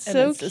gosh. That's And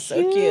so it's cute. just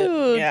so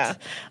cute. Yeah.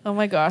 Oh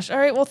my gosh. All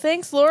right. Well,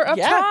 thanks, Laura. Up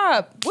Yeah.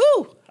 top.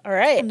 Woo. All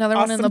right. Another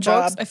one in Awesome the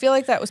job. books. I feel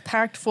like that was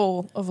packed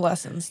full of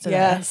lessons today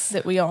Yes.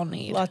 that we all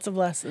need. Lots of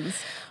lessons.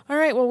 All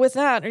right. Well, with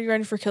that, are you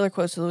ready for Killer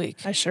Quotes of the Week?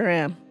 I sure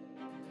am.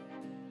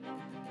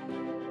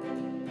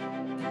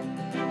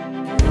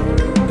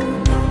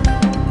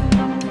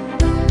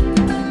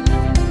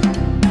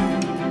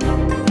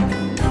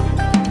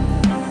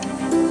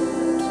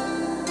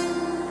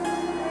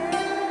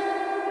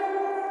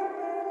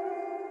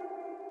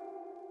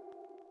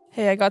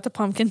 Hey, I got the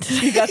pumpkin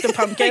today. You got the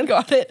pumpkin? I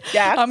got it.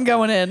 Yeah. I'm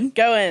going in.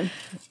 Go in.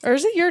 Or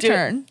is it your Do it.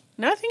 turn?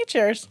 No, I think it's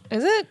yours.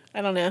 Is it?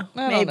 I don't know.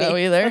 I Maybe. don't know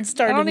either. Let's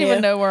start I don't anew.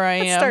 even know where I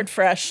Let's am. start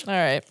fresh. All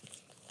right.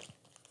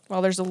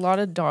 Well, there's a lot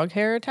of dog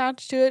hair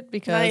attached to it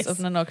because Nice. of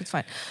Nanook. It's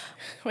fine.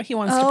 Well, he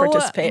wants to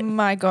participate.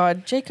 My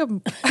God,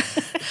 Jacob.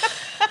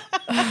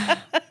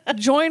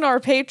 Join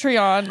our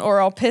Patreon or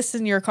I'll piss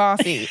in your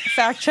coffee.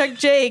 Fact check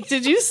Jake.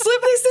 Did you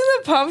slip this in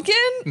the pumpkin?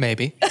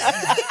 Maybe.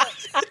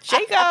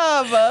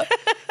 Jacob.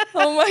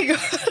 Oh my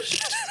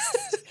gosh.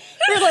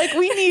 We're like,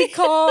 we need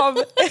calm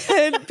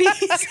and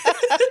peace.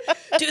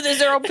 Do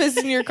this or I'll piss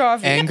in your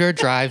coffee. Anger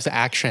drives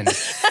action.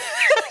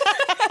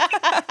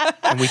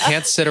 And we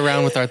can't sit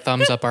around with our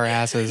thumbs up our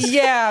asses.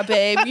 Yeah,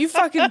 babe. You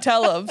fucking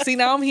tell him. See,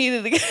 now I'm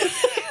heated again.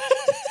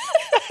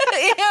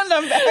 And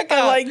I'm back I'm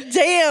up. like,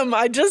 damn,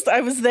 I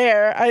was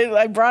there.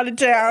 I brought it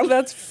down.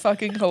 That's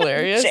fucking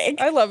hilarious. Jake,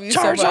 I love you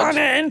charge so much.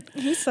 on in.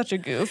 He's such a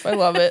goof. I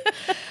love it.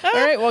 All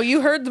right. Well,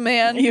 you heard the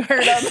man. You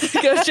heard him.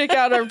 Go check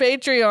out our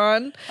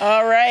Patreon.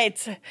 All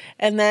right.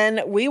 And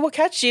then we will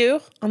catch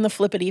you on the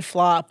flippity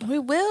flop. We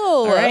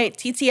will. All right.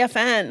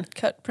 TTFN.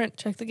 Cut, print,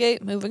 check the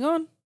gate. Moving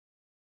on.